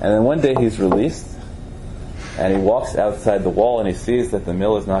 And then one day he's released, and he walks outside the wall and he sees that the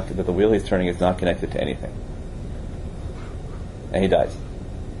wheel he's turning is not connected to anything. And he dies.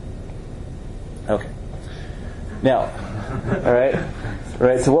 Okay. Now, all right.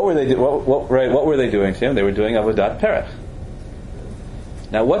 So what were they? What were they doing to him? They were doing avodat perech.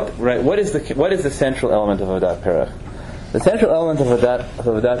 Now, what is the central element of avodat perech? The central element of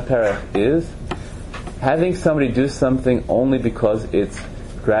avodat perech is having somebody do something only because it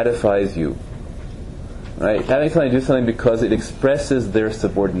gratifies you. Right? Having somebody do something because it expresses their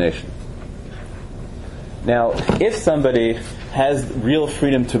subordination. Now, if somebody has real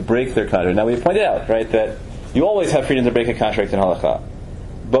freedom to break their contract, now we pointed out, right, that you always have freedom to break a contract in Halacha.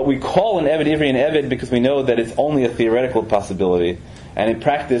 But we call an Eved Ivri an Eved because we know that it's only a theoretical possibility. And in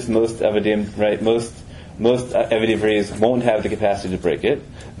practice, most Evedim, right, most Eved Ivris won't have the capacity to break it.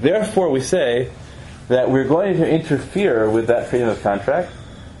 Therefore, we say that we're going to interfere with that freedom of contract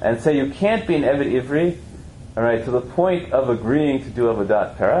and say you can't be an Eved Ivri, all right, to the point of agreeing to do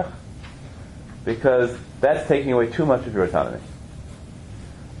avodat perech, because that's taking away too much of your autonomy.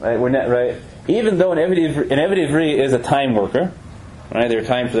 Right? We're not, right? Even though an Eved Ivri is a time worker, right? Their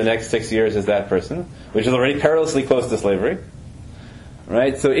time for the next 6 years is that person, which is already perilously close to slavery.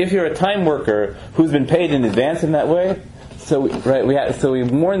 Right? So if you're a time worker who's been paid in advance in that way, so we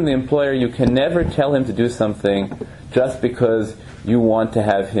warn the employer you can never tell him to do something just because you want to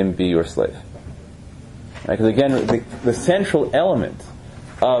have him be your slave. Right? Because again, the central element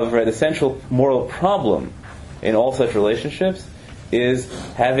of the central moral problem in all such relationships is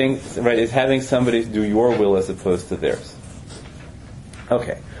having somebody do your will as opposed to theirs.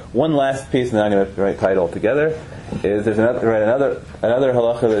 Okay, one last piece, and then I'm going to tie it all together. Is there's another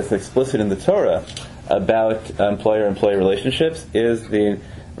halacha that's explicit in the Torah about employer-employee relationships is the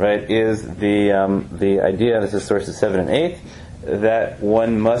idea. This is sources 7 and 8 that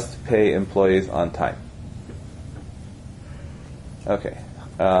one must pay employees on time. Okay,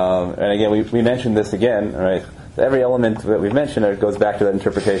 and again we mentioned this again, right? Every element that we've mentioned goes back to that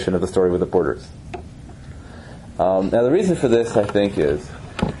interpretation of the story with the porters. Now the reason for this, I think, is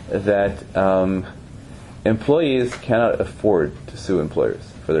that employees cannot afford to sue employers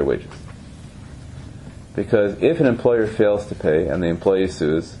for their wages. Because if an employer fails to pay and the employee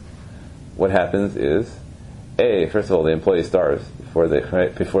sues, what happens is, A, first of all, the employee starves before they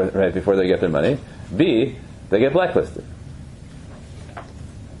get their money. B, they get blacklisted.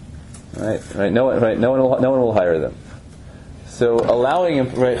 Right. No one will hire them. So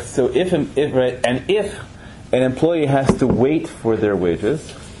if an employee has to wait for their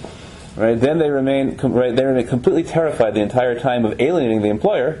wages, right, then they remain completely terrified the entire time of alienating the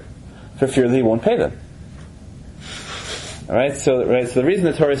employer for fear that he won't pay them. All right. So the reason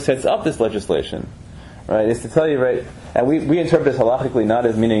the Torah sets up this legislation, right, is to tell you, right, and we interpret this halachically not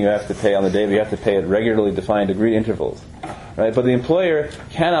as meaning you have to pay on the day, but you have to pay at regularly defined agreed intervals, right? But the employer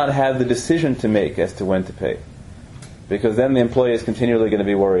cannot have the decision to make as to when to pay, because then the employee is continually going to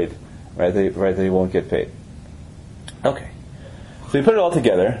be worried, right, that he won't get paid. Okay. So you put it all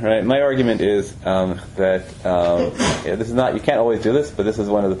together, right? My argument is that this is not, you can't always do this, but this is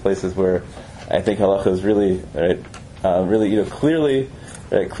one of the places where I think halacha is really, right, really, clearly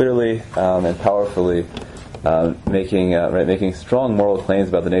and powerfully making strong moral claims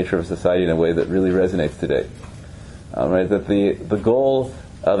about the nature of society in a way that really resonates today. Right? That the goal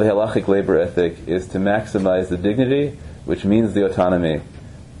of a halachic labor ethic is to maximize the dignity, which means the autonomy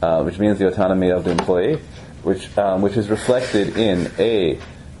of the employee, which is reflected in A,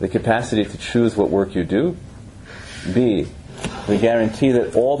 the capacity to choose what work you do, B, the guarantee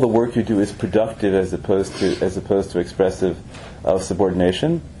that all the work you do is productive as opposed to expressive of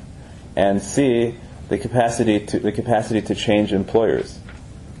subordination, and C, the capacity to change employers.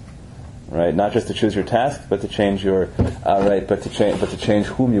 Right, not just to choose your task, but to change to change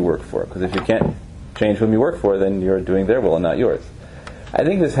whom you work for. Because if you can't change whom you work for, then you're doing their will and not yours. I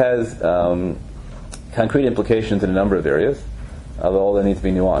think this has concrete implications in a number of areas, although they need to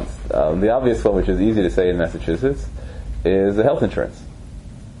be nuanced. The obvious one, which is easy to say in Massachusetts, is the health insurance.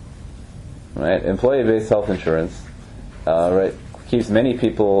 Right, employee-based health insurance, keeps many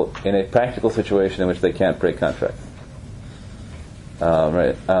people in a practical situation in which they can't break contracts.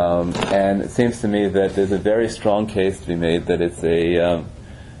 And it seems to me that there's a very strong case to be made that it's a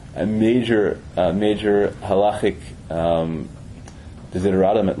major halachic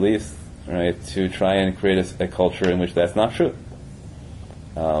desideratum, at least, right, to try and create a culture in which that's not true.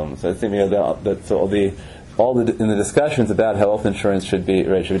 So it seems in the discussions about how health insurance should be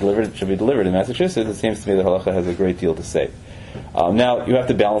delivered in Massachusetts, it seems to me that halacha has a great deal to say. Now, you have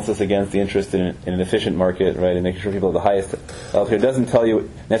to balance this against the interest in an efficient market, right, and making sure people have the highest health. It doesn't tell you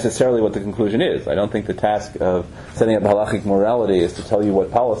necessarily what the conclusion is. I don't think the task of setting up halachic morality is to tell you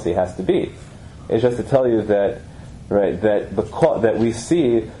what policy has to be. It's just to tell you that, right, that we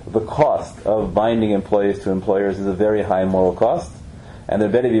see the cost of binding employees to employers is a very high moral cost, and there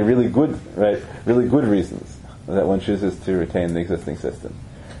better be really good reasons that one chooses to retain the existing system.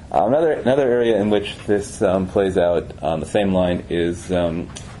 Another area in which this plays out on the same line is slow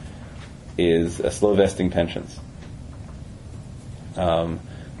vesting pensions.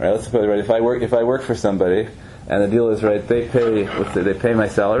 Let's suppose, right, if I work for somebody and the deal is, right, they pay my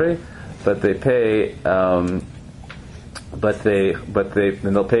salary, but they'll pay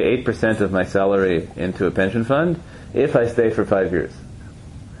 8% of my salary into a pension fund if I stay for 5 years.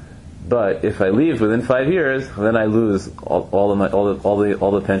 But if I leave within 5 years, then I lose all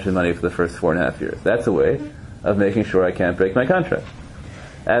the pension money for the first 4.5 years. That's a way of making sure I can't break my contract.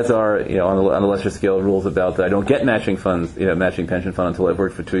 As are, on a lesser scale, rules about that I don't get matching pension fund until I've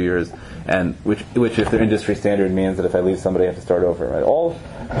worked for 2 years, and which if they're industry standard means that if I leave somebody I have to start over. Right? All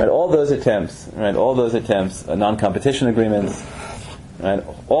those attempts, non-competition agreements, right?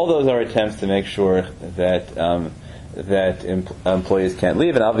 All those are attempts to make sure that employees can't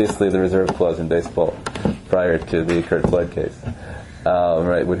leave, and obviously the reserve clause in baseball prior to the Kurt Flood case,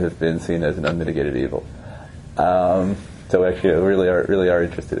 would have been seen as an unmitigated evil. So actually, we really are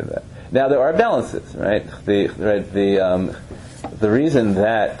interested in that. Now there are balances, right? The reason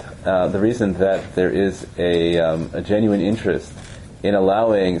that there is a genuine interest in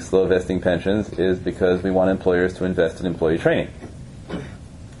allowing slow vesting pensions is because we want employers to invest in employee training.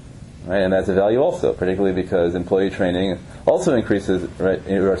 Right, and that's a value also, particularly because employee training also increases, right,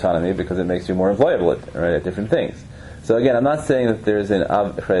 your autonomy because it makes you more employable at different things. So again, I'm not saying that there's an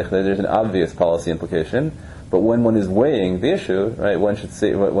obvious policy implication, but when one is weighing the issue, right, one should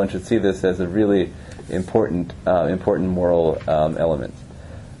see this as a really important moral element.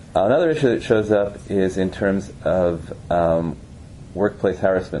 Another issue that shows up is in terms of workplace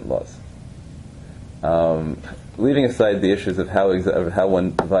harassment laws. Leaving aside the issues of how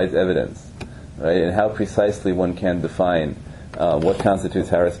one provides evidence, right, and how precisely one can define what constitutes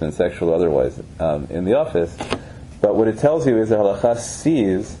harassment, sexual or otherwise, in the office, but what it tells you is that halacha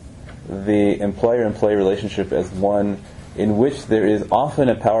sees the employer-employee relationship as one in which there is often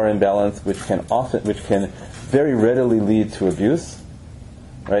a power imbalance, which can very readily lead to abuse,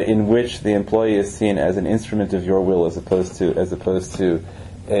 right? In which the employee is seen as an instrument of your will as opposed to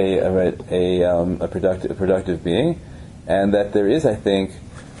a productive being, and that there is, I think,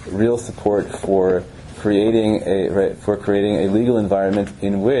 real support for creating a legal environment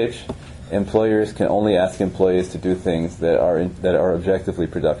in which employers can only ask employees to do things that are objectively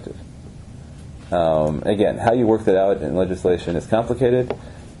productive. Again, how you work that out in legislation is complicated.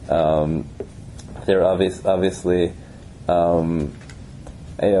 There are obviously, I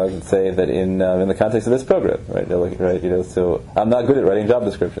can say that in the context of this program, right? So I'm not good at writing job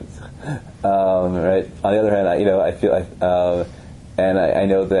descriptions, right? On the other hand, I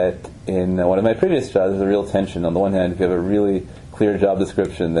know that in one of my previous jobs, there's a real tension. On the one hand, if you have a really clear job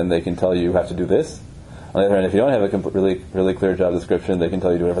description, then they can tell you have to do this. On the other hand, if you don't have a really clear job description, they can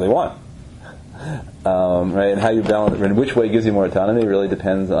tell you to do whatever they want. Right? And how you balance, and which way gives you more autonomy really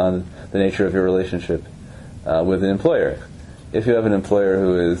depends on the nature of your relationship with an employer. If you have an employer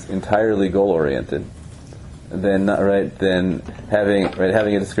who is entirely goal-oriented, then having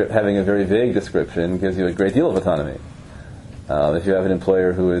a very vague description gives you a great deal of autonomy. If you have an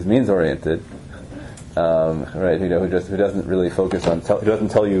employer who is means-oriented, right, who doesn't really focus on, who doesn't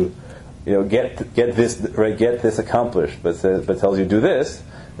tell you, get this accomplished, but tells you do this,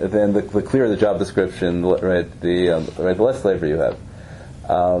 then the clearer the job description, the less slavery you have.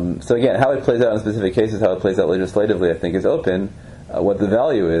 So again, how it plays out in specific cases, how it plays out legislatively, I think is open. What the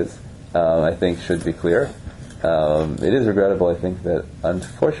value is, I think, should be clear. It is regrettable, I think, that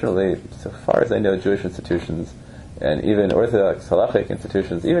unfortunately, so far as I know, Jewish institutions and even Orthodox Halachic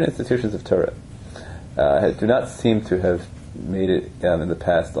institutions, even institutions of Torah, do not seem to have made it in the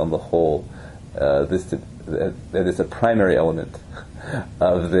past, on the whole, this is a primary element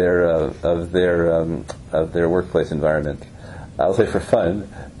of their workplace environment. I'll say for fun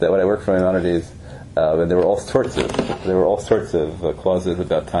that when I worked for Maimonides, and there were all sorts of clauses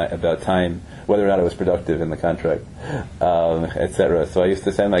about time, whether or not it was productive in the contract, etc. So I used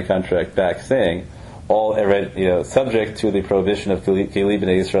to send my contract back saying, all subject to the prohibition of Keli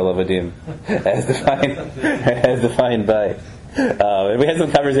B'nai Yisrael Avadim, as defined by. And we had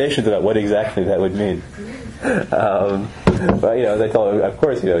some conversations about what exactly that would mean. But as I told him, of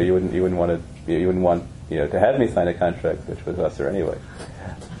course, you wouldn't want to have me sign a contract which was usher anyway.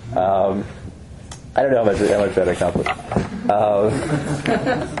 I don't know how much that accomplished.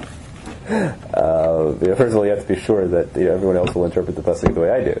 First of all, you have to be sure that everyone else will interpret the pasuk the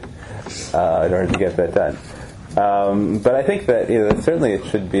way I do in order to get that done. But I think that certainly it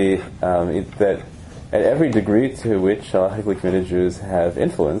should be that at every degree to which halachically committed Jews have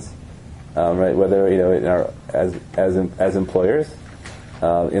influence, right, whether as employers,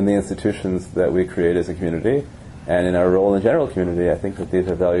 in the institutions that we create as a community, and in our role in the general community, I think that these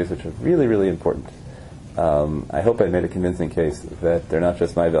are values which are really, really important. I hope I made a convincing case that they're not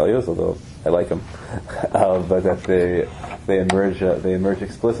just my values, although I like them, but that they emerge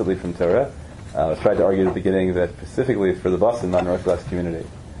explicitly from Torah. I tried to argue at the beginning that specifically for the Boston non-Orthodox community,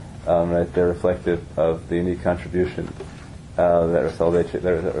 right, they're reflective of the unique contribution that Rav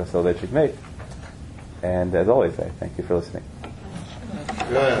Soloveitchik made. And as always, I thank you for listening.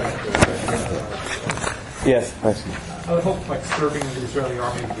 Yes, question. I would hope serving in the Israeli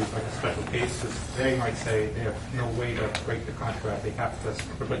army would be like a special case, because they might say they have no way to break the contract. They have to,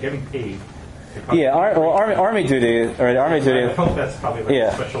 but getting paid. Yeah, army duty. Right, army duty. I hope that's probably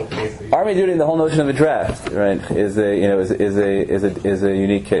a special case. Army duty, the whole notion of a draft, right, is a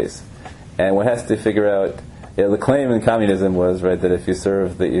unique case, and one has to figure out. The claim in communism was, right, that if you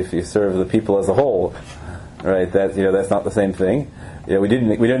serve the people as a whole, right, that that's not the same thing. We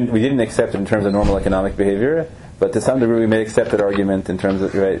didn't accept it in terms of normal economic behavior, but to some degree we may accept that argument in terms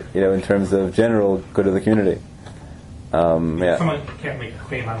of in terms of general good of the community. Someone can't make a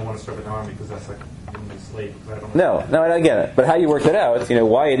claim, I don't want to serve in the army because that's like being a slave. No, I get it. But how you work it out,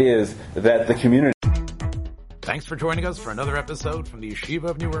 why it is that the community. Thanks for joining us for another episode from the Yeshiva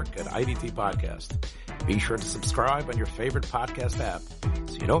of Newark at IDT Podcast. Be sure to subscribe on your favorite podcast app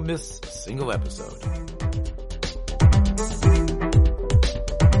so you don't miss a single episode.